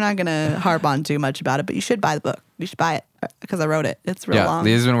on that. We're not going to harp on too much about it, but you should buy the book. You should buy it because I wrote it. It's real long.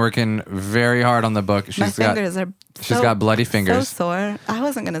 Leah's been working very hard on the book. My fingers are she's got bloody fingers. So sore. I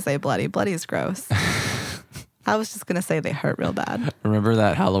wasn't going to say bloody. Bloody is gross. I was just going to say they hurt real bad. Remember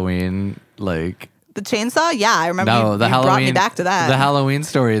that Halloween, like... The chainsaw? Yeah, I remember No, you the Halloween... brought me back to that. The Halloween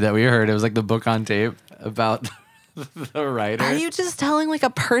story that we heard. It was like the book on tape about the writer. Are you just telling like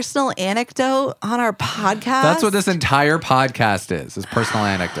a personal anecdote on our podcast? That's what this entire podcast is personal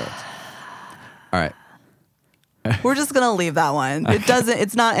anecdotes. All right. We're just going to leave that one.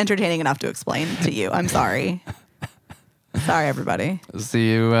 It's not entertaining enough to explain to you. I'm sorry. Sorry, everybody.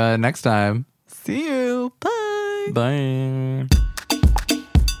 See you next time. See you. Bye. Bye.